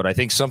of Us. But I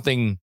think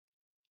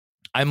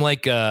I'm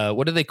like,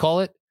 what do they call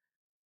it?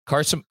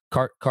 Carcinogen.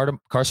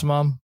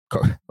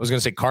 I was going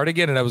to say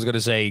cardigan, and I was going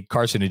to say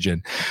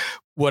carcinogen.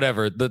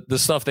 Whatever. The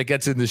stuff that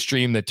gets in the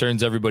stream that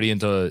turns everybody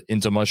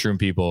into mushroom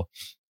people.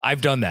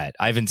 I've done that.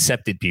 I've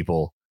incepted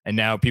people, and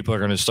now people are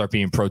going to start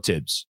being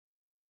pro-tibs.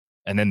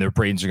 And then their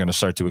brains are going to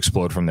start to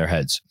explode from their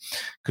heads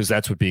because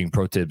that's what being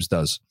pro-tibs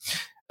does.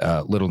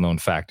 Little known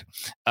fact.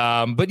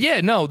 But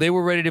yeah, no, they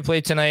were ready to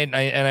play tonight.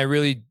 And I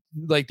really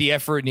like the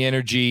effort and the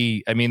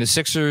energy. I mean, the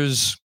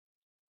Sixers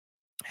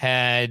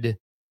had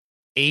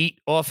 8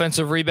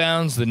 offensive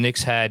rebounds. The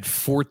Knicks had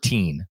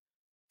 14.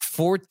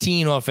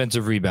 14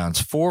 offensive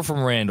rebounds. 4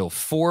 from Randall,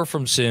 4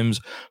 from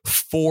Sims,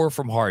 4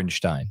 from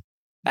Hardenstein.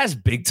 That's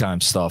big time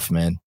stuff,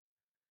 man.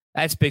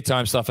 That's big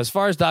time stuff. As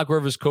far as Doc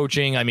Rivers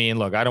coaching, I mean,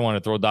 look, I don't want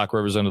to throw Doc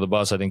Rivers under the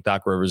bus. I think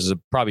Doc Rivers is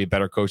probably a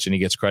better coach than he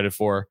gets credit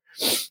for.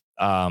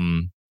 I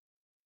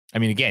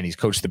mean, again, he's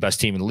coached the best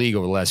team in the league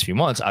over the last few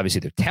months. Obviously,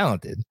 they're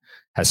talented.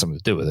 Has something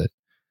to do with it.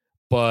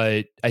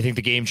 But I think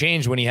the game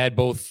changed when he had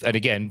both. And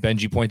again,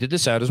 Benji pointed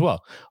this out as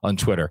well on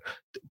Twitter.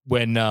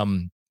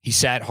 When he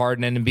sat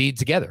Harden and Embiid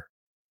together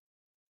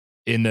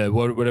in the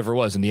whatever it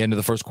was, in the end of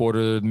the first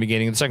quarter, the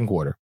beginning of the second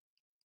quarter.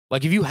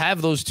 Like, if you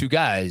have those two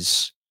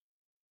guys,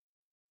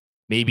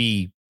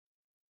 maybe,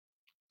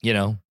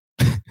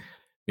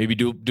 maybe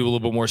do a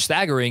little bit more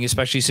staggering,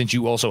 especially since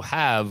you also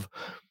have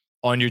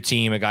on your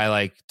team, a guy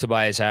like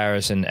Tobias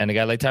Harris and a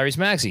guy like Tyrese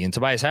Maxey, and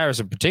Tobias Harris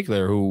in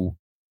particular, who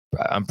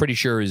I'm pretty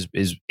sure is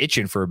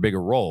itching for a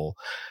bigger role.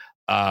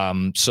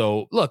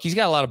 So look, he's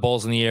got a lot of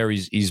balls in the air.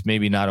 He's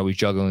maybe not always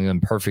juggling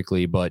them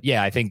perfectly, but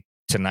yeah, I think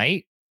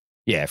tonight,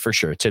 yeah, for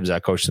sure. Tibbs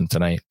outcoached him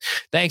tonight.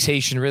 Thanks,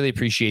 Haitian. Really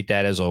appreciate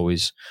that as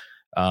always.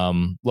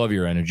 Love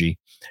your energy.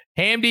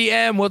 Hamdy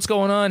M, what's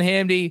going on,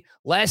 Hamdy?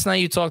 Last night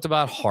you talked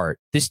about heart.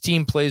 This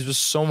team plays with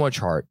so much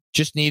heart.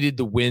 Just needed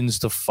the wins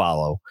to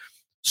follow.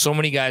 So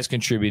many guys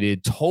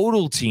contributed.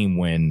 Total team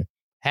win.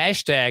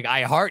 Hashtag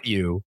I heart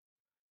you.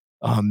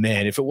 Oh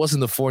man, if it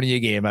wasn't the Fournier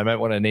game, I might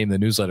want to name the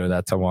newsletter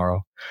that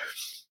tomorrow.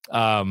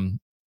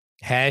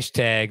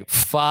 Hashtag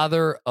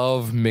Father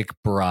of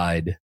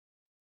McBride.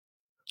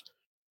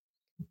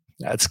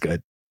 That's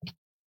good.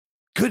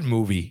 Good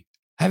movie.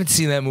 I haven't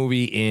seen that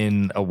movie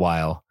in a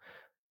while.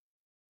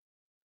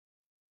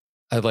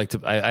 I'd like to.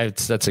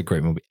 That's a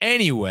great movie.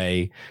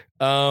 Anyway,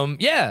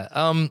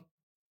 yeah.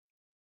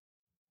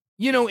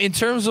 In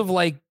terms of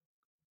like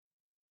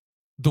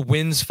the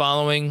wins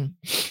following,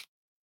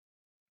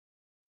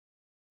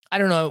 I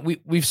don't know.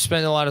 We've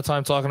spent a lot of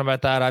time talking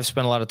about that. I've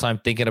spent a lot of time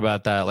thinking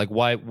about that. Like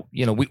why,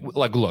 we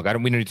like look. We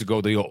don't need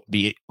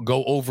to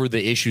go over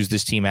the issues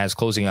this team has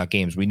closing out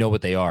games. We know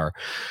what they are.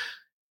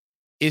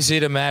 Is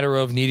it a matter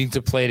of needing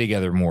to play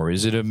together more?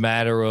 Is it a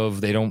matter of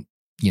they don't,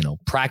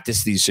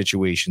 practice these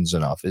situations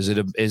enough? Is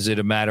it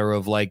a matter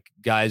of like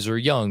guys are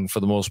young for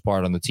the most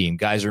part on the team?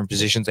 Guys are in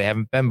positions they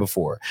haven't been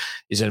before.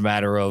 Is it a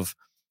matter of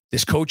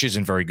this coach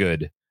isn't very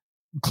good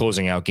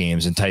closing out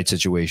games in tight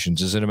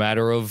situations? Is it a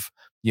matter of,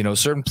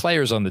 certain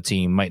players on the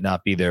team might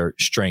not be their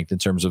strength in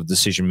terms of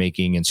decision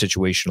making and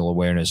situational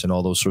awareness and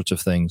all those sorts of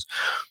things?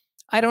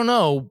 I don't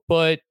know,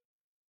 but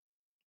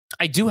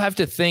I do have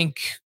to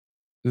think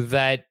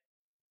that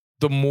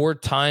the more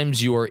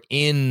times you are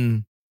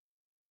in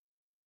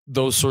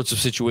those sorts of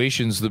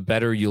situations, the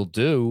better you'll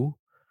do.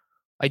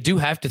 I do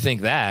have to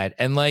think that.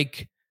 And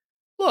like,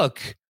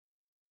 look,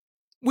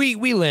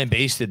 we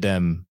lambasted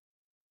them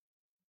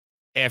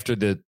at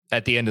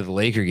the end of the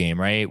Laker game,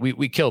 right?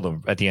 We killed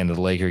them at the end of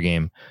the Laker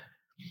game.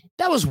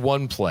 That was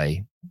one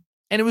play.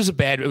 And it was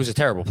a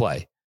terrible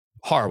play.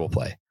 Horrible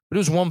play. But it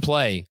was one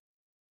play.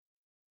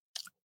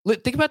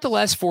 Think about the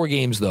last 4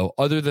 games, though,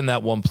 other than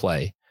that one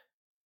play.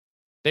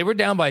 They were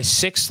down by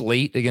 6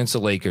 late against the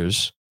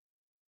Lakers,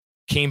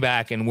 came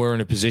back and were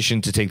in a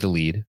position to take the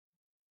lead.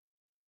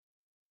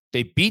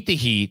 They beat the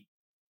Heat,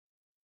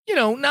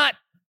 not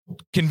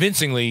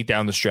convincingly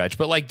down the stretch,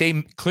 but like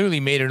they clearly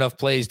made enough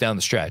plays down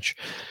the stretch,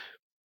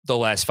 the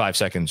last 5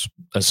 seconds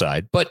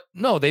aside. But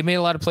no, they made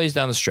a lot of plays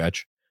down the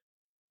stretch.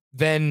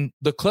 Then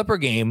the Clipper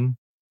game,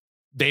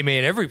 they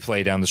made every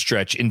play down the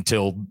stretch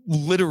until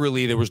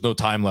literally there was no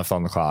time left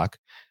on the clock.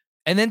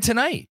 And then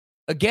tonight,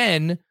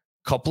 again,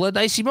 couple of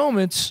dicey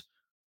moments,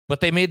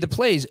 but they made the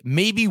plays.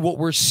 Maybe what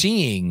we're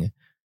seeing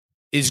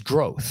is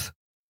growth.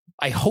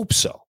 I hope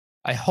so.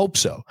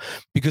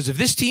 Because if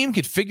this team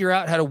could figure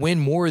out how to win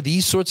more of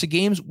these sorts of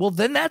games, well,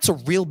 then that's a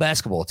real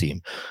basketball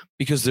team,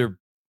 because they're,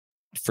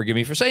 forgive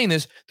me for saying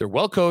this, they're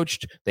well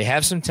coached. They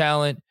have some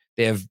talent.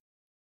 They have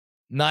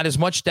not as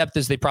much depth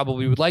as they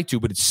probably would like to,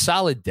 but it's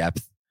solid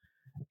depth.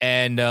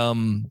 And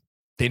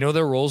they know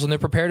their roles and they're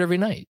prepared every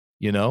night.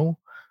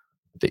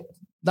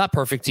 Not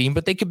perfect team,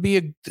 but they could be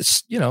a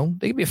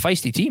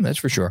feisty team. That's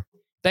for sure.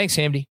 Thanks,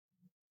 Hamdy.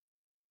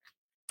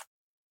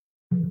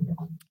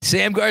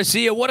 Sam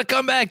Garcia, what a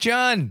comeback,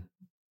 John.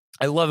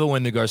 I love it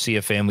when the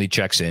Garcia family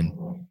checks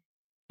in.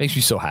 Makes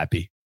me so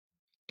happy.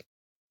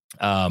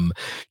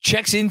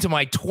 Checks into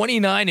my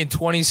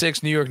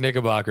 29-26 New York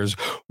Knickerbockers,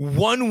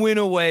 1 win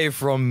away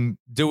from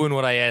doing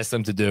what I asked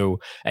them to do.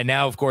 And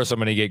now, of course, I'm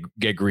going to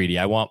get greedy.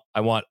 I want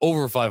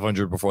over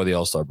 500 before the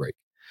All-Star break.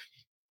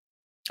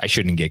 I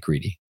shouldn't get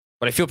greedy,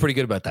 but I feel pretty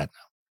good about that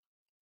now.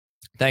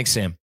 Thanks,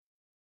 Sam.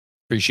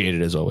 Appreciate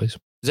it as always.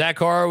 Zach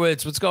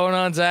Horowitz, what's going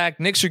on, Zach?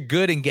 Knicks are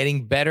good and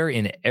getting better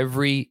in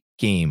every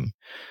game.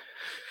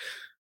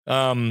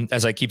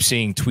 As I keep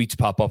seeing tweets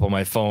pop up on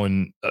my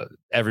phone,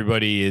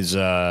 everybody is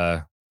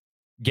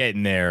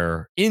getting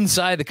their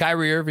inside the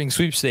Kyrie Irving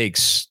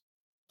sweepstakes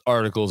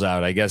articles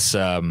out. I guess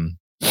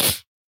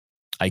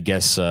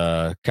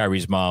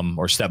Kyrie's mom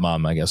or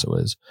stepmom, I guess it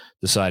was,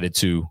 decided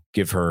to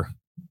give her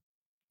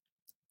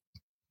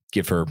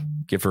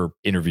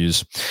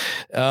interviews.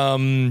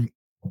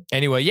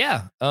 Anyway,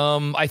 yeah.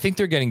 I think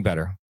they're getting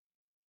better.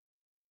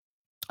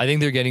 I think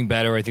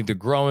they're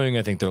growing.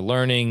 I think they're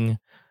learning.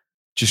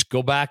 Just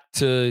go back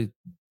to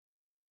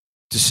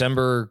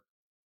December,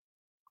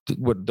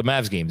 the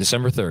Mavs game,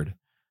 December 3rd.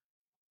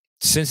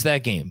 Since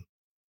that game,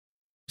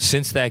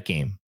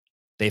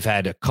 they've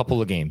had a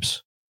couple of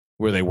games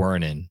where they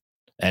weren't in.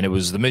 And it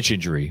was the Mitch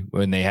injury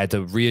when they had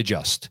to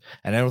readjust.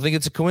 And I don't think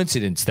it's a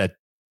coincidence that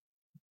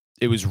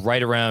it was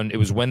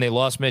when they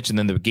lost Mitch and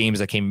then the games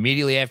that came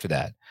immediately after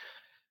that.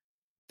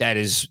 That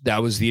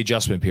was the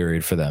adjustment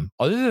period for them.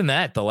 Other than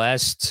that, the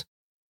last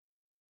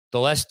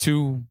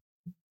 2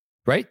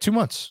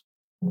 months.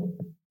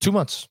 2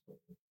 months.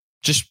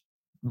 Just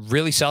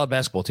really solid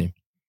basketball team.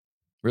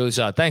 Really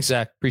solid. Thanks,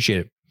 Zach. Appreciate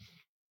it.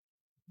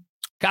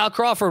 Kyle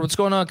Crawford, what's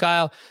going on,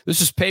 Kyle? This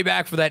is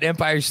payback for that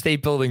Empire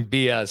State Building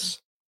BS.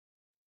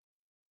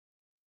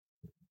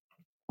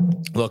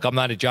 Look, I'm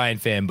not a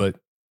Giant fan, but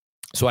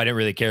so I didn't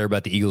really care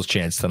about the Eagles'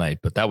 chance tonight,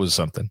 but that was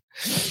something.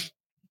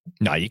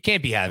 No, you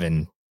can't be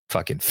having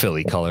fucking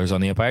Philly colors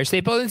on the Empire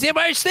State Building. It's the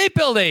Empire State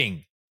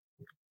Building.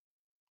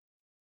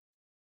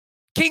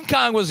 King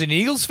Kong was an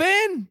Eagles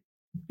fan?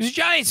 He was a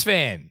Giants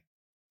fan.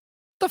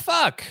 What the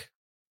fuck?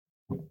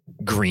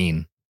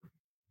 Green.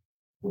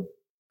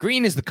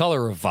 Green is the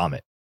color of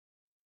vomit.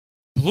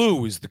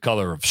 Blue is the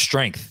color of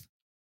strength.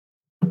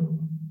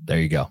 There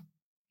you go.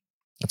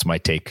 That's my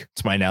take.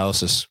 It's my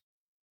analysis.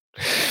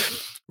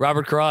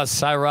 Robert Cross.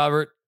 Hi,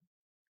 Robert.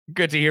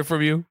 Good to hear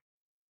from you.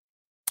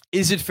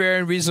 Is it fair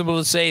and reasonable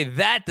to say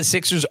that the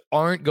Sixers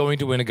aren't going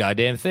to win a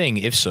goddamn thing?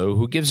 If so,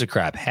 who gives a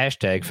crap?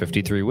 Hashtag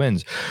 53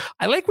 wins.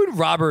 I like when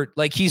Robert,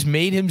 like, he's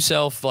made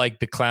himself like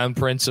the clown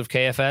prince of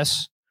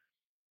KFS.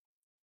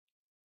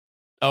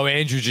 Oh,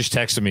 Andrew just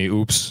texted me.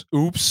 Oops.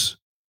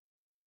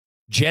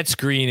 Jets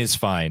green is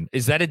fine.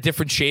 Is that a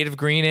different shade of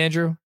green,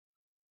 Andrew?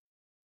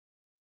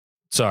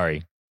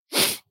 Sorry.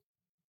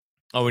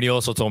 Oh, and he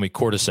also told me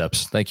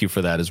cordyceps. Thank you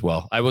for that as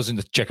well. I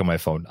wasn't checking my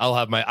phone. I'll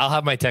have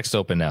my text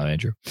open now,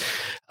 Andrew.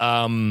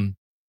 I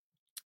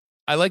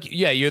like,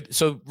 yeah.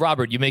 So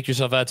Robert, you make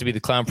yourself out to be the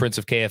clown prince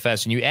of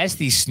KFS, and you ask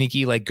these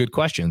sneaky, like, good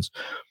questions.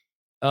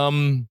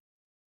 If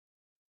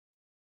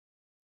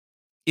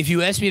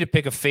you asked me to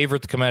pick a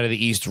favorite to come out of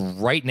the East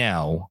right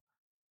now,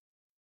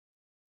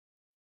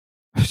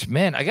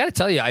 man, I got to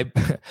tell you,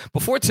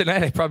 before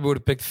tonight, I probably would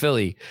have picked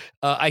Philly.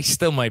 I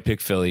still might pick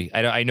Philly.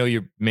 I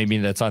know maybe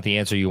that's not the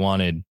answer you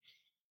wanted.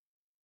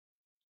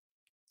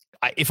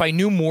 If I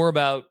knew more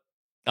about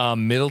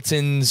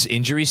Middleton's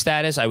injury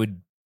status, I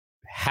would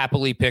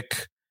happily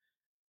pick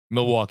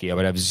Milwaukee. I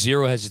would have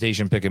zero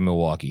hesitation picking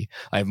Milwaukee.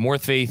 I have more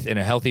faith in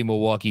a healthy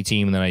Milwaukee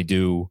team than I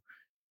do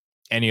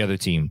any other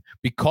team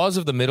because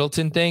of the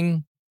Middleton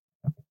thing,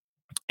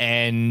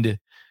 and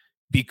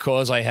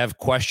because I have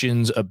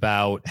questions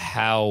about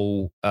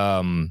how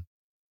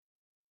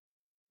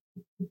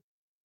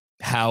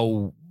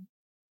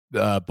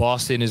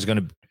Boston is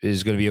going to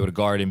be able to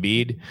guard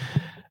Embiid,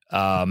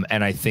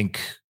 and I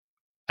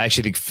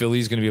actually think Philly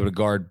is going to be able to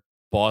guard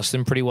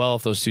Boston pretty well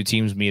if those two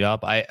teams meet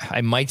up.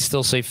 I might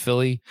still say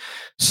Philly.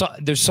 So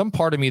there's some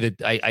part of me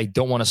that I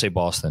don't want to say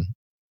Boston.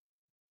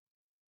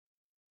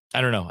 I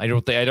don't know. I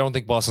don't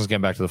think Boston's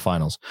getting back to the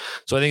finals.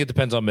 So I think it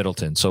depends on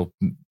Middleton. So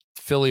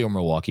Philly or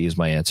Milwaukee is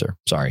my answer.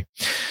 Sorry.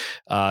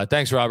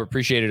 Thanks, Robert.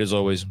 Appreciate it as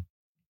always.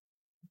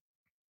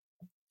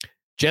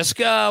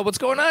 Jessica, what's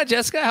going on,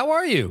 Jessica? How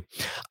are you?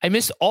 I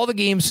missed all the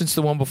games since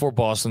the one before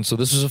Boston, so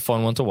this was a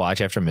fun one to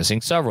watch after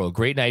missing several.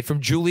 Great night from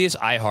Julius,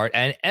 iHeart,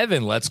 and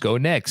Evan. Let's go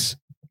Knicks.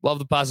 Love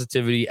the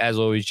positivity. As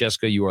always,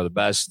 Jessica, you are the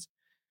best.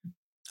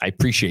 I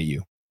appreciate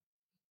you.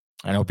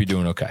 I hope you're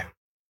doing okay.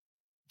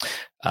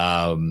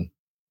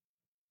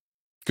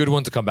 Good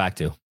one to come back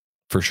to,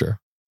 for sure.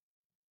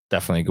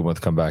 Definitely a good one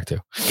to come back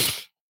to.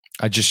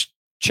 I just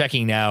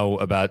checking now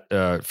about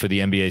for the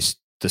NBA,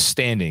 the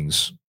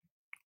standings.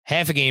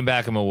 Half a game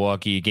back in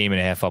Milwaukee, a game and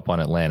a half up on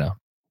Atlanta.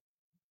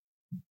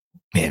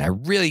 Man, I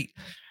really,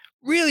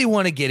 really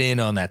want to get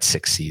in on that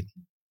 6th seed.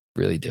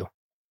 Really do.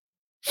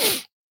 All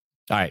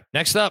right,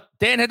 next up,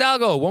 Dan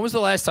Hidalgo. When was the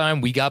last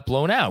time we got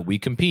blown out? We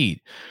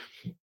compete.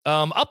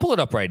 I'll pull it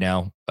up right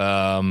now.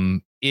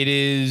 It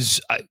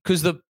is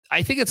because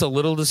I think it's a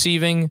little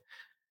deceiving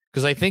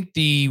because I think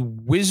the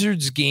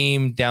Wizards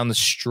game down the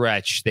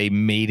stretch, they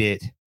made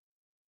it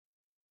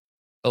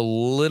a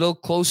little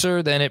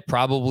closer than it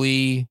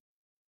probably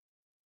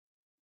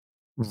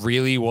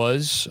really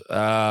was.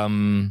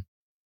 So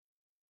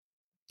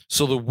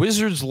the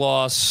Wizards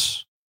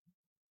loss,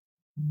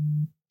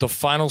 the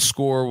final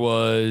score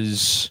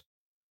was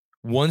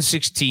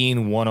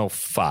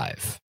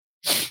 116-105.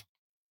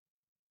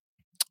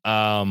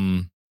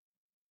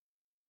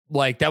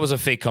 Like that was a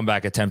fake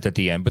comeback attempt at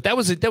the end, but there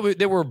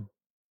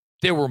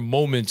were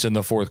moments in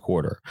the fourth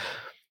quarter.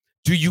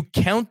 Do you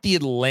count the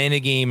Atlanta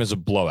game as a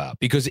blowout?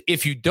 Because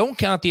if you don't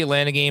count the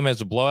Atlanta game as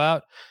a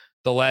blowout,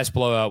 the last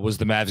blowout was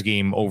the Mavs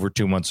game over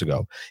 2 months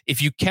ago.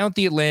 If you count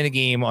the Atlanta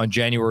game on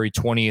January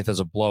 20th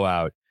as a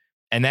blowout,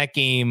 and that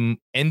game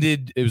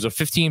ended, it was a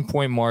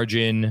 15-point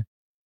margin.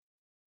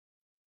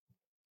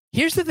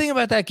 Here's the thing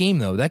about that game,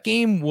 though. That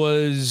game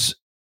was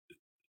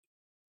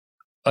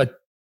a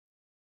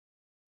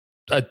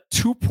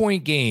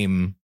 2-point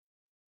game.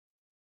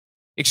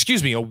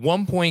 Excuse me, a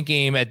 1-point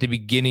game at the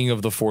beginning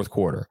of the fourth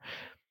quarter.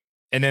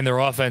 And then their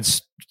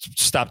offense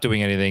stopped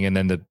doing anything, and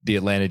then the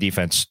Atlanta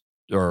defense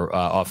or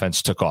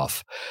offense took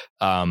off.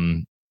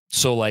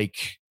 So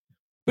like,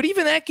 but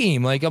even that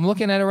game, like I'm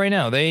looking at it right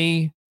now,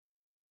 the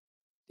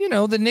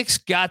Knicks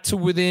got to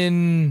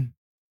within,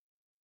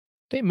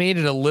 they made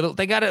it a little,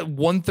 they got it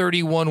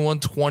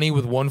 131-120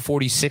 with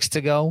 146 to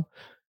go.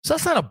 So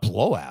that's not a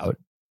blowout,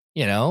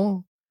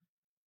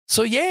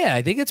 So yeah,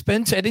 I think it's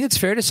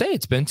fair to say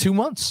it's been 2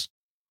 months.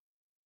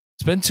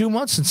 It's been 2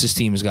 months since this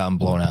team has gotten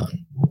blown out.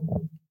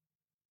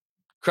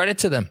 Credit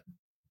to them.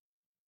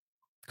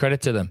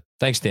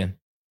 Thanks, Dan.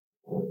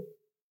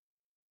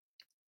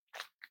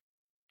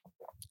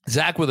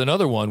 Zach with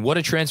another one. What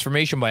a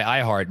transformation by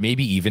iHeart.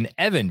 Maybe even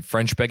Evan,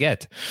 French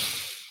baguette.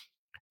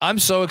 I'm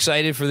so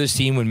excited for this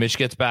team when Mitch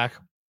gets back,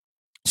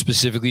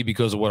 specifically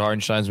because of what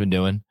Hartenstein's been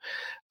doing.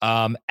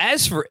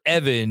 As for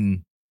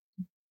Evan,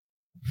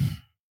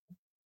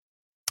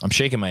 I'm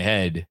shaking my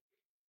head.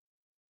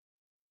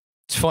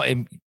 It's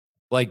fun.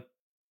 Like,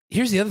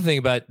 here's the other thing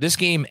about this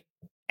game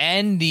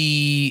and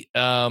the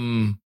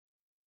what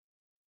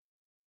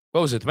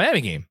was it? The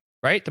Miami game,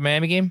 right? The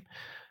Miami game.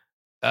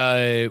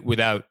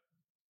 Without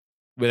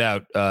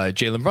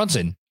Jalen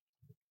Brunson.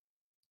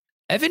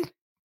 Evan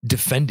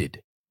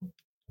defended.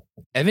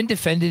 Evan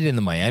defended in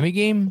the Miami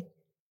game,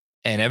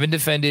 and Evan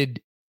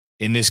defended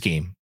in this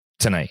game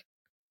tonight.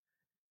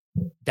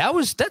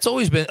 That's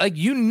always been like,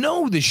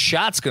 the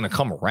shot's going to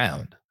come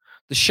around.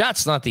 The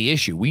shot's not the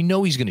issue. We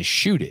know he's going to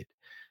shoot it.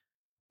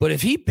 But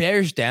if he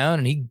bears down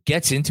and he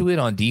gets into it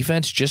on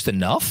defense just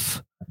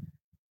enough,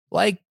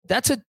 like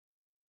that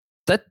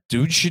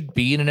dude should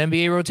be in an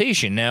NBA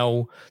rotation.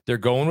 Now, they're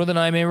going with an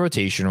 9-man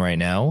rotation right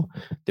now.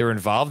 They're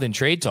involved in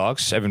trade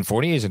talks. Evan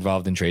Fournier is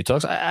involved in trade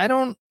talks.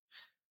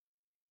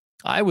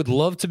 I would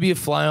love to be a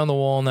fly on the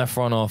wall in that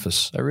front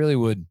office. I really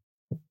would.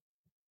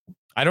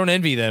 I don't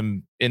envy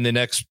them in the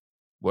next,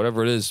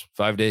 whatever it is,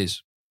 5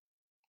 days.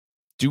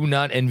 Do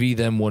not envy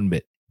them one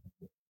bit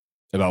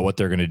about what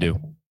they're going to do.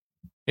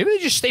 Maybe they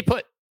just stay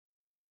put.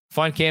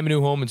 Find Cam a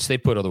new home and stay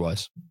put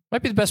otherwise.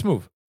 Might be the best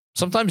move.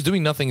 Sometimes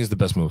doing nothing is the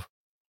best move.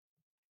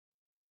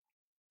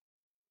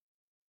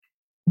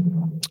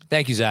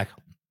 Thank you, Zach.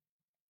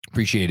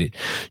 Appreciate it.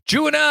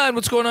 Juanon,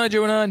 what's going on,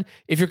 Juanon?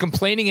 If you're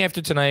complaining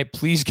after tonight,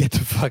 please get the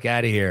fuck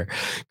out of here.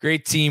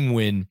 Great team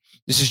win.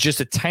 This is just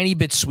a tiny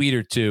bit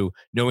sweeter, too,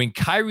 knowing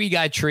Kyrie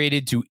got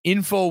traded to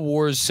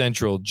InfoWars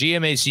Central.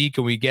 GMAC,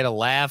 can we get a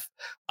laugh?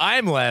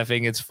 I'm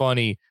laughing. It's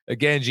funny.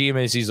 Again,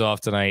 GMAC's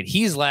off tonight.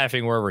 He's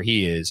laughing wherever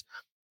he is.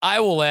 I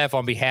will laugh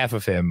on behalf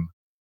of him.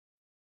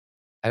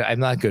 I'm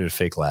not good at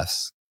fake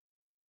laughs.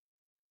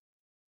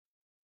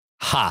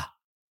 Ha.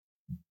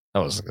 That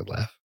was a good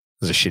laugh.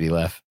 It was a shitty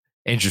laugh.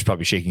 Andrew's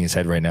probably shaking his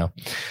head right now.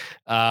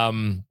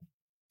 I'm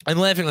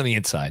laughing on the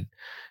inside.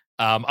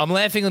 I'm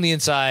laughing on the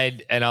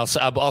inside, and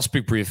I'll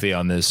speak briefly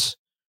on this.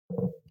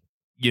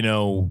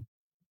 I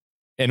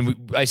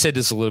said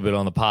this a little bit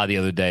on the pod the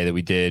other day that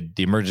we did,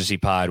 the emergency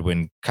pod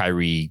when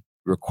Kyrie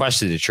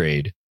requested a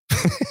trade.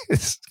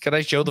 Can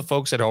I show the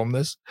folks at home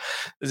this?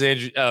 This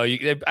is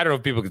Andrew. I don't know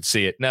if people can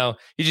see it. No,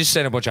 he just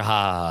sent a bunch of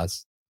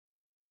ha-has.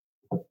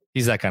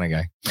 He's that kind of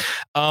guy.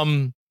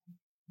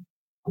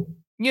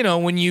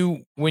 When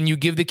you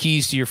give the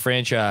keys to your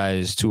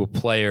franchise to a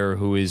player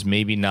who is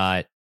maybe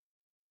not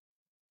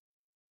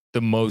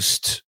the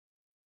most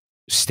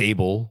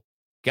stable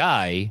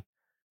guy,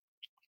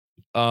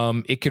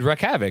 it could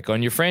wreak havoc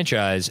on your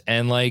franchise.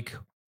 And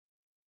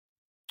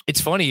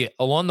it's funny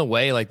along the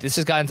way, this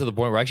has gotten to the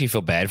point where I actually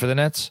feel bad for the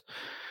Nets,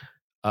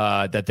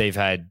 that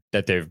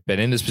they've been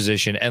in this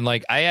position. And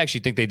I actually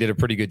think they did a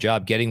pretty good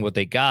job getting what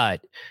they got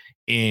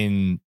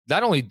in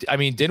not only,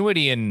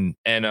 Dinwiddie and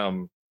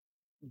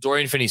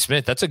Dorian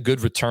Finney-Smith. That's a good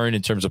return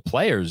in terms of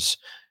players.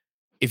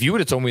 If you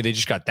would have told me they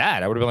just got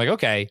that, I would have been like,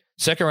 okay,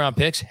 second round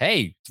picks.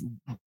 Hey,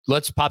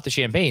 let's pop the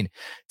champagne.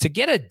 To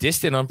get a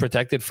distant,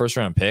 unprotected first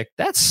round pick,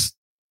 but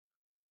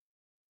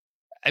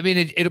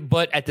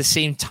at the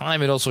same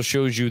time, it also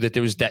shows you that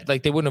there was that,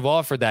 they wouldn't have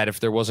offered that if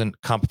there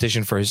wasn't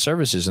competition for his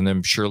services. And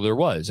I'm sure there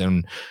was.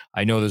 And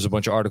I know there's a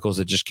bunch of articles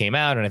that just came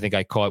out, and I think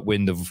I caught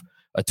wind of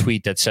a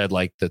tweet that said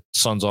the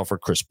Suns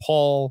offered Chris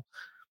Paul,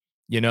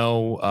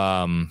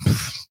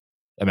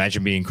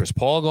 imagine being Chris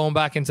Paul going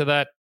back into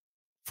that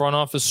front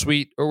office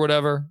suite or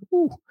whatever.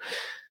 Ooh.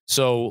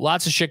 So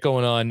lots of shit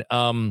going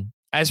on.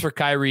 As for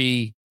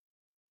Kyrie,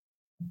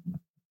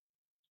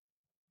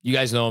 you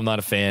guys know I'm not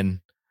a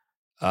fan.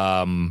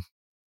 I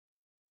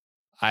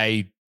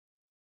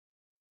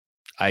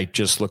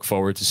just look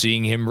forward to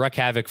seeing him wreak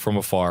havoc from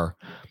afar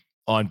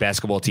on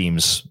basketball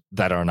teams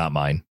that are not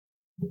mine.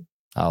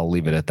 I'll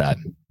leave it at that.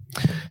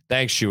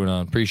 Thanks,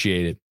 Shuanon.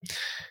 Appreciate it.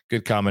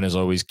 Good comment as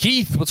always.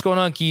 Keith, what's going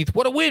on, Keith?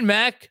 What a win,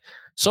 Mac.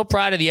 So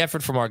proud of the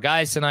effort from our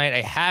guys tonight.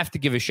 I have to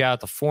give a shout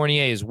out to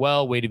Fournier as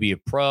well. Way to be a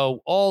pro.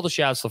 All the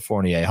shouts to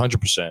Fournier,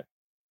 100%.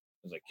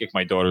 As I kick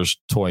my daughter's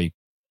toy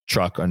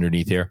truck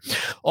underneath here.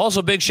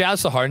 Also, big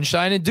shouts to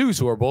Hartenstein and Deuce,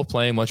 who are both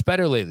playing much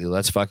better lately.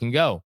 Let's fucking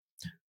go.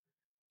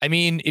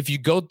 If you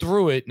go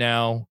through it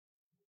now,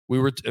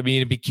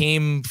 it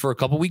became, for a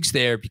couple weeks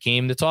there, it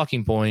became the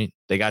talking point.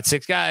 They got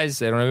 6 guys.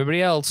 They don't have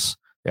anybody else.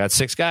 They got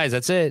 6 guys.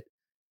 That's it.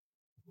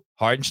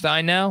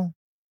 Hartenstein now,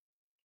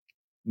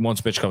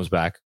 once Mitch comes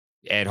back.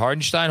 Add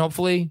Hartenstein,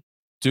 hopefully.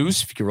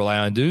 Deuce, if you can rely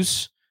on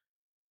Deuce.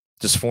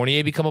 Does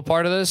Fournier become a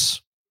part of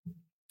this?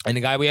 And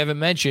the guy we haven't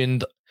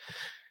mentioned,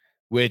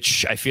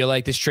 which I feel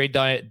like this trade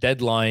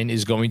deadline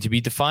is going to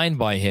be defined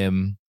by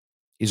him,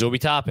 is Obi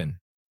Toppin.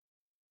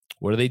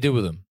 What do they do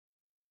with him?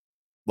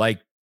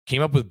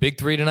 Came up with big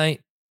 3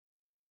 tonight.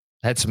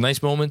 Had some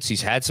nice moments.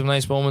 He's had some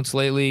nice moments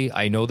lately.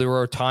 I know there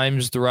are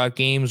times throughout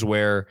games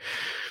where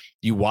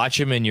you watch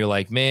him and you're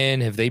like,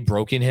 man, have they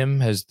broken him?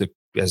 Has the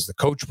the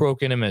coach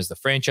broken him? Has the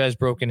franchise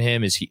broken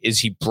him? Is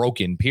he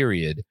broken,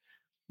 period?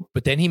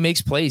 But then he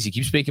makes plays. He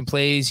keeps making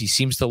plays. He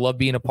seems to love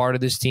being a part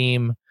of this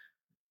team.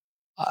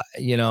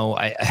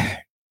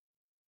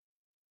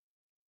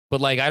 But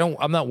like,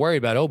 I'm not worried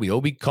about Obi.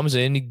 Obi comes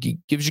in, he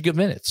gives you good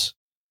minutes.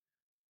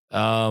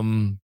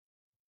 So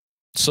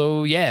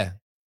yeah,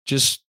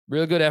 just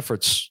real good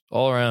efforts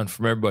all around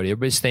from everybody.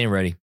 Everybody's staying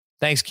ready.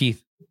 Thanks,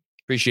 Keith.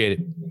 Appreciate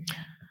it.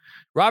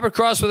 Robert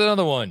Cross with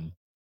another one.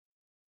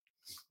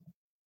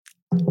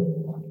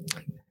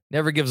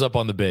 Never gives up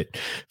on the bit.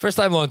 First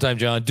time, long time,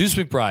 John. Deuce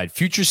McBride,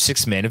 future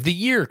sixth man of the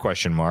year, ?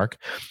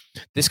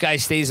 This guy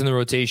stays in the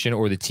rotation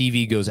or the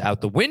TV goes out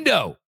the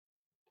window.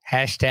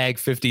 Hashtag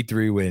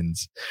 53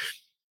 wins.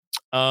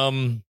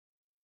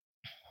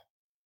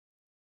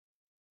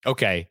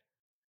 Okay.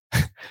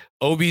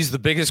 Obi's the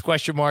biggest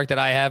question mark that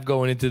I have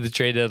going into the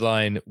trade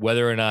deadline,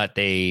 whether or not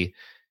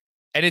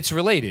and it's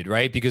related,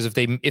 right? Because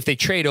if they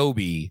trade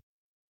Obi,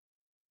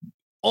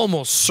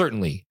 almost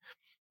certainly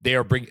they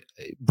are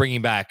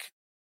bringing back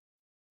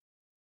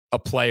a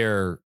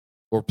player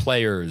or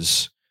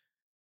players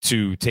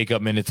to take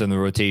up minutes in the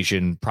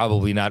rotation,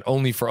 probably not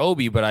only for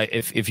Obi, but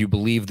if you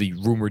believe the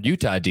rumored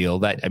Utah deal,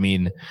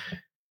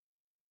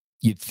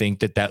 you'd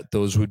think that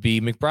those would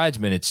be McBride's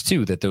minutes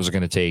too, that those are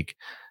going to take.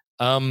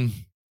 I've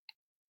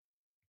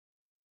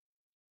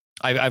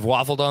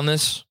waffled on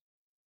this.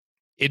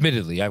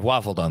 Admittedly, I've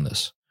waffled on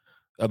this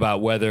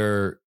about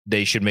whether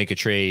they should make a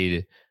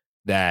trade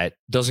that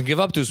doesn't give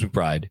up Deuce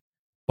McBride,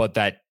 but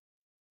that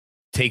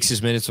takes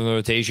his minutes from the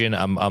rotation.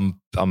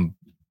 I'm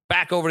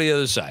back over to the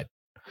other side.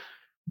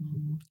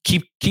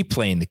 Keep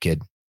playing the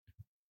kid.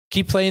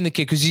 Keep playing the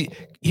kid, because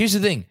here's the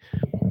thing.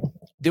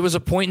 There was a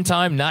point in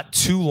time not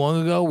too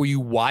long ago where you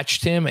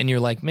watched him and you're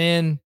like,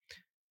 man,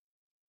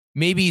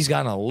 maybe he's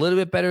gotten a little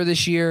bit better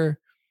this year,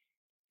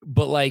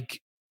 but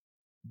like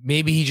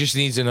maybe he just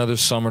needs another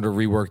summer to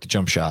rework the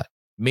jump shot.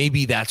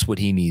 Maybe that's what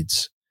he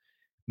needs.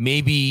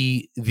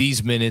 Maybe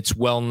these minutes,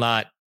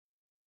 not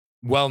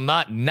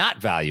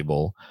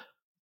valuable,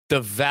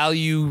 the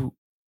value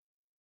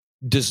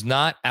does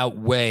not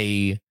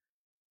outweigh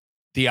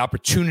the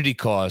opportunity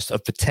cost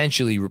of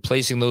potentially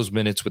replacing those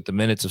minutes with the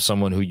minutes of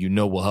someone who you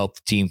know will help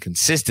the team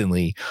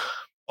consistently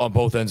on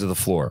both ends of the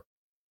floor.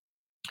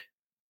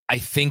 I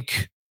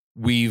think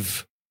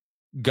we've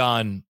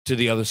gone to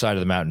the other side of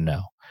the mountain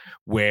now,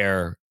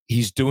 where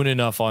he's doing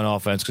enough on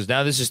offense, because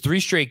now this is 3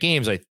 straight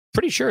games. I'm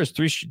pretty sure it's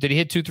 3. Did he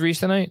hit 2 threes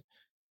tonight?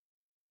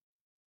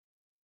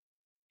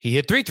 He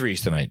hit 3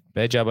 threes tonight.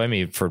 Bad job by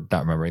me for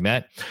not remembering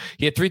that.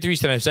 He hit 3 threes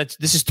tonight. So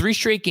this is 3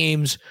 straight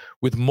games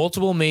with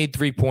multiple made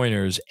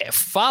 3-pointers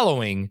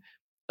following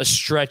a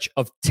stretch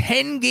of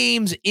 10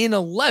 games in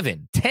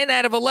 11, 10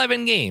 out of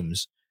 11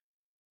 games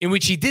in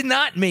which he did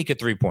not make a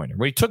 3-pointer,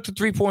 where he took the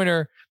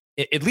 3-pointer,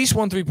 at least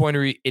one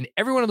 3-pointer in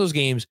every one of those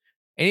games,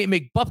 and he didn't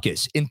make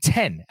bupkis in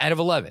 10 out of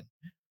 11.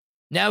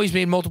 Now he's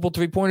made multiple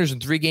 3-pointers in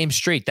 3 games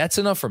straight. That's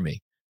enough for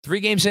me.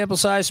 3-game sample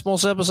size, small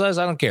sample size,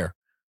 I don't care.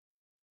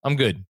 I'm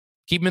good.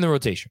 Keep him in the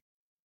rotation.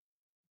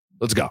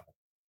 Let's go.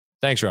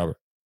 Thanks, Robert.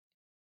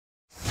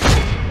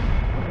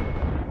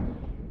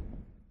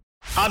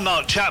 I'm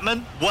Mark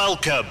Chapman.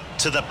 Welcome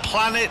to the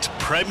Planet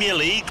Premier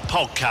League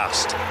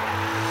podcast.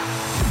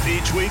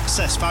 Each week,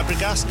 Cesc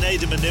Fabregas,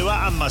 Nader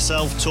Manua and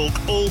myself talk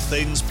all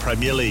things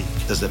Premier League.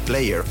 As a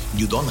player,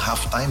 you don't have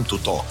time to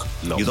talk.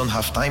 No. You don't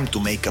have time to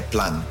make a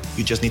plan.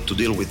 You just need to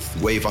deal with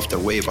wave after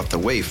wave after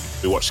wave.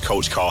 We watched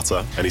Coach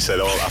Carter and he said,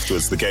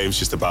 afterwards, the game's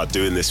just about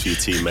doing this for your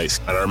teammates.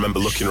 And I remember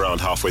looking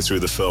around halfway through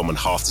the film and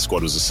half the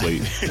squad was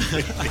asleep.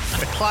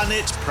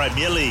 Planet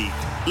Premier League.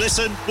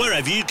 Listen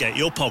wherever you get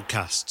your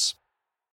podcasts.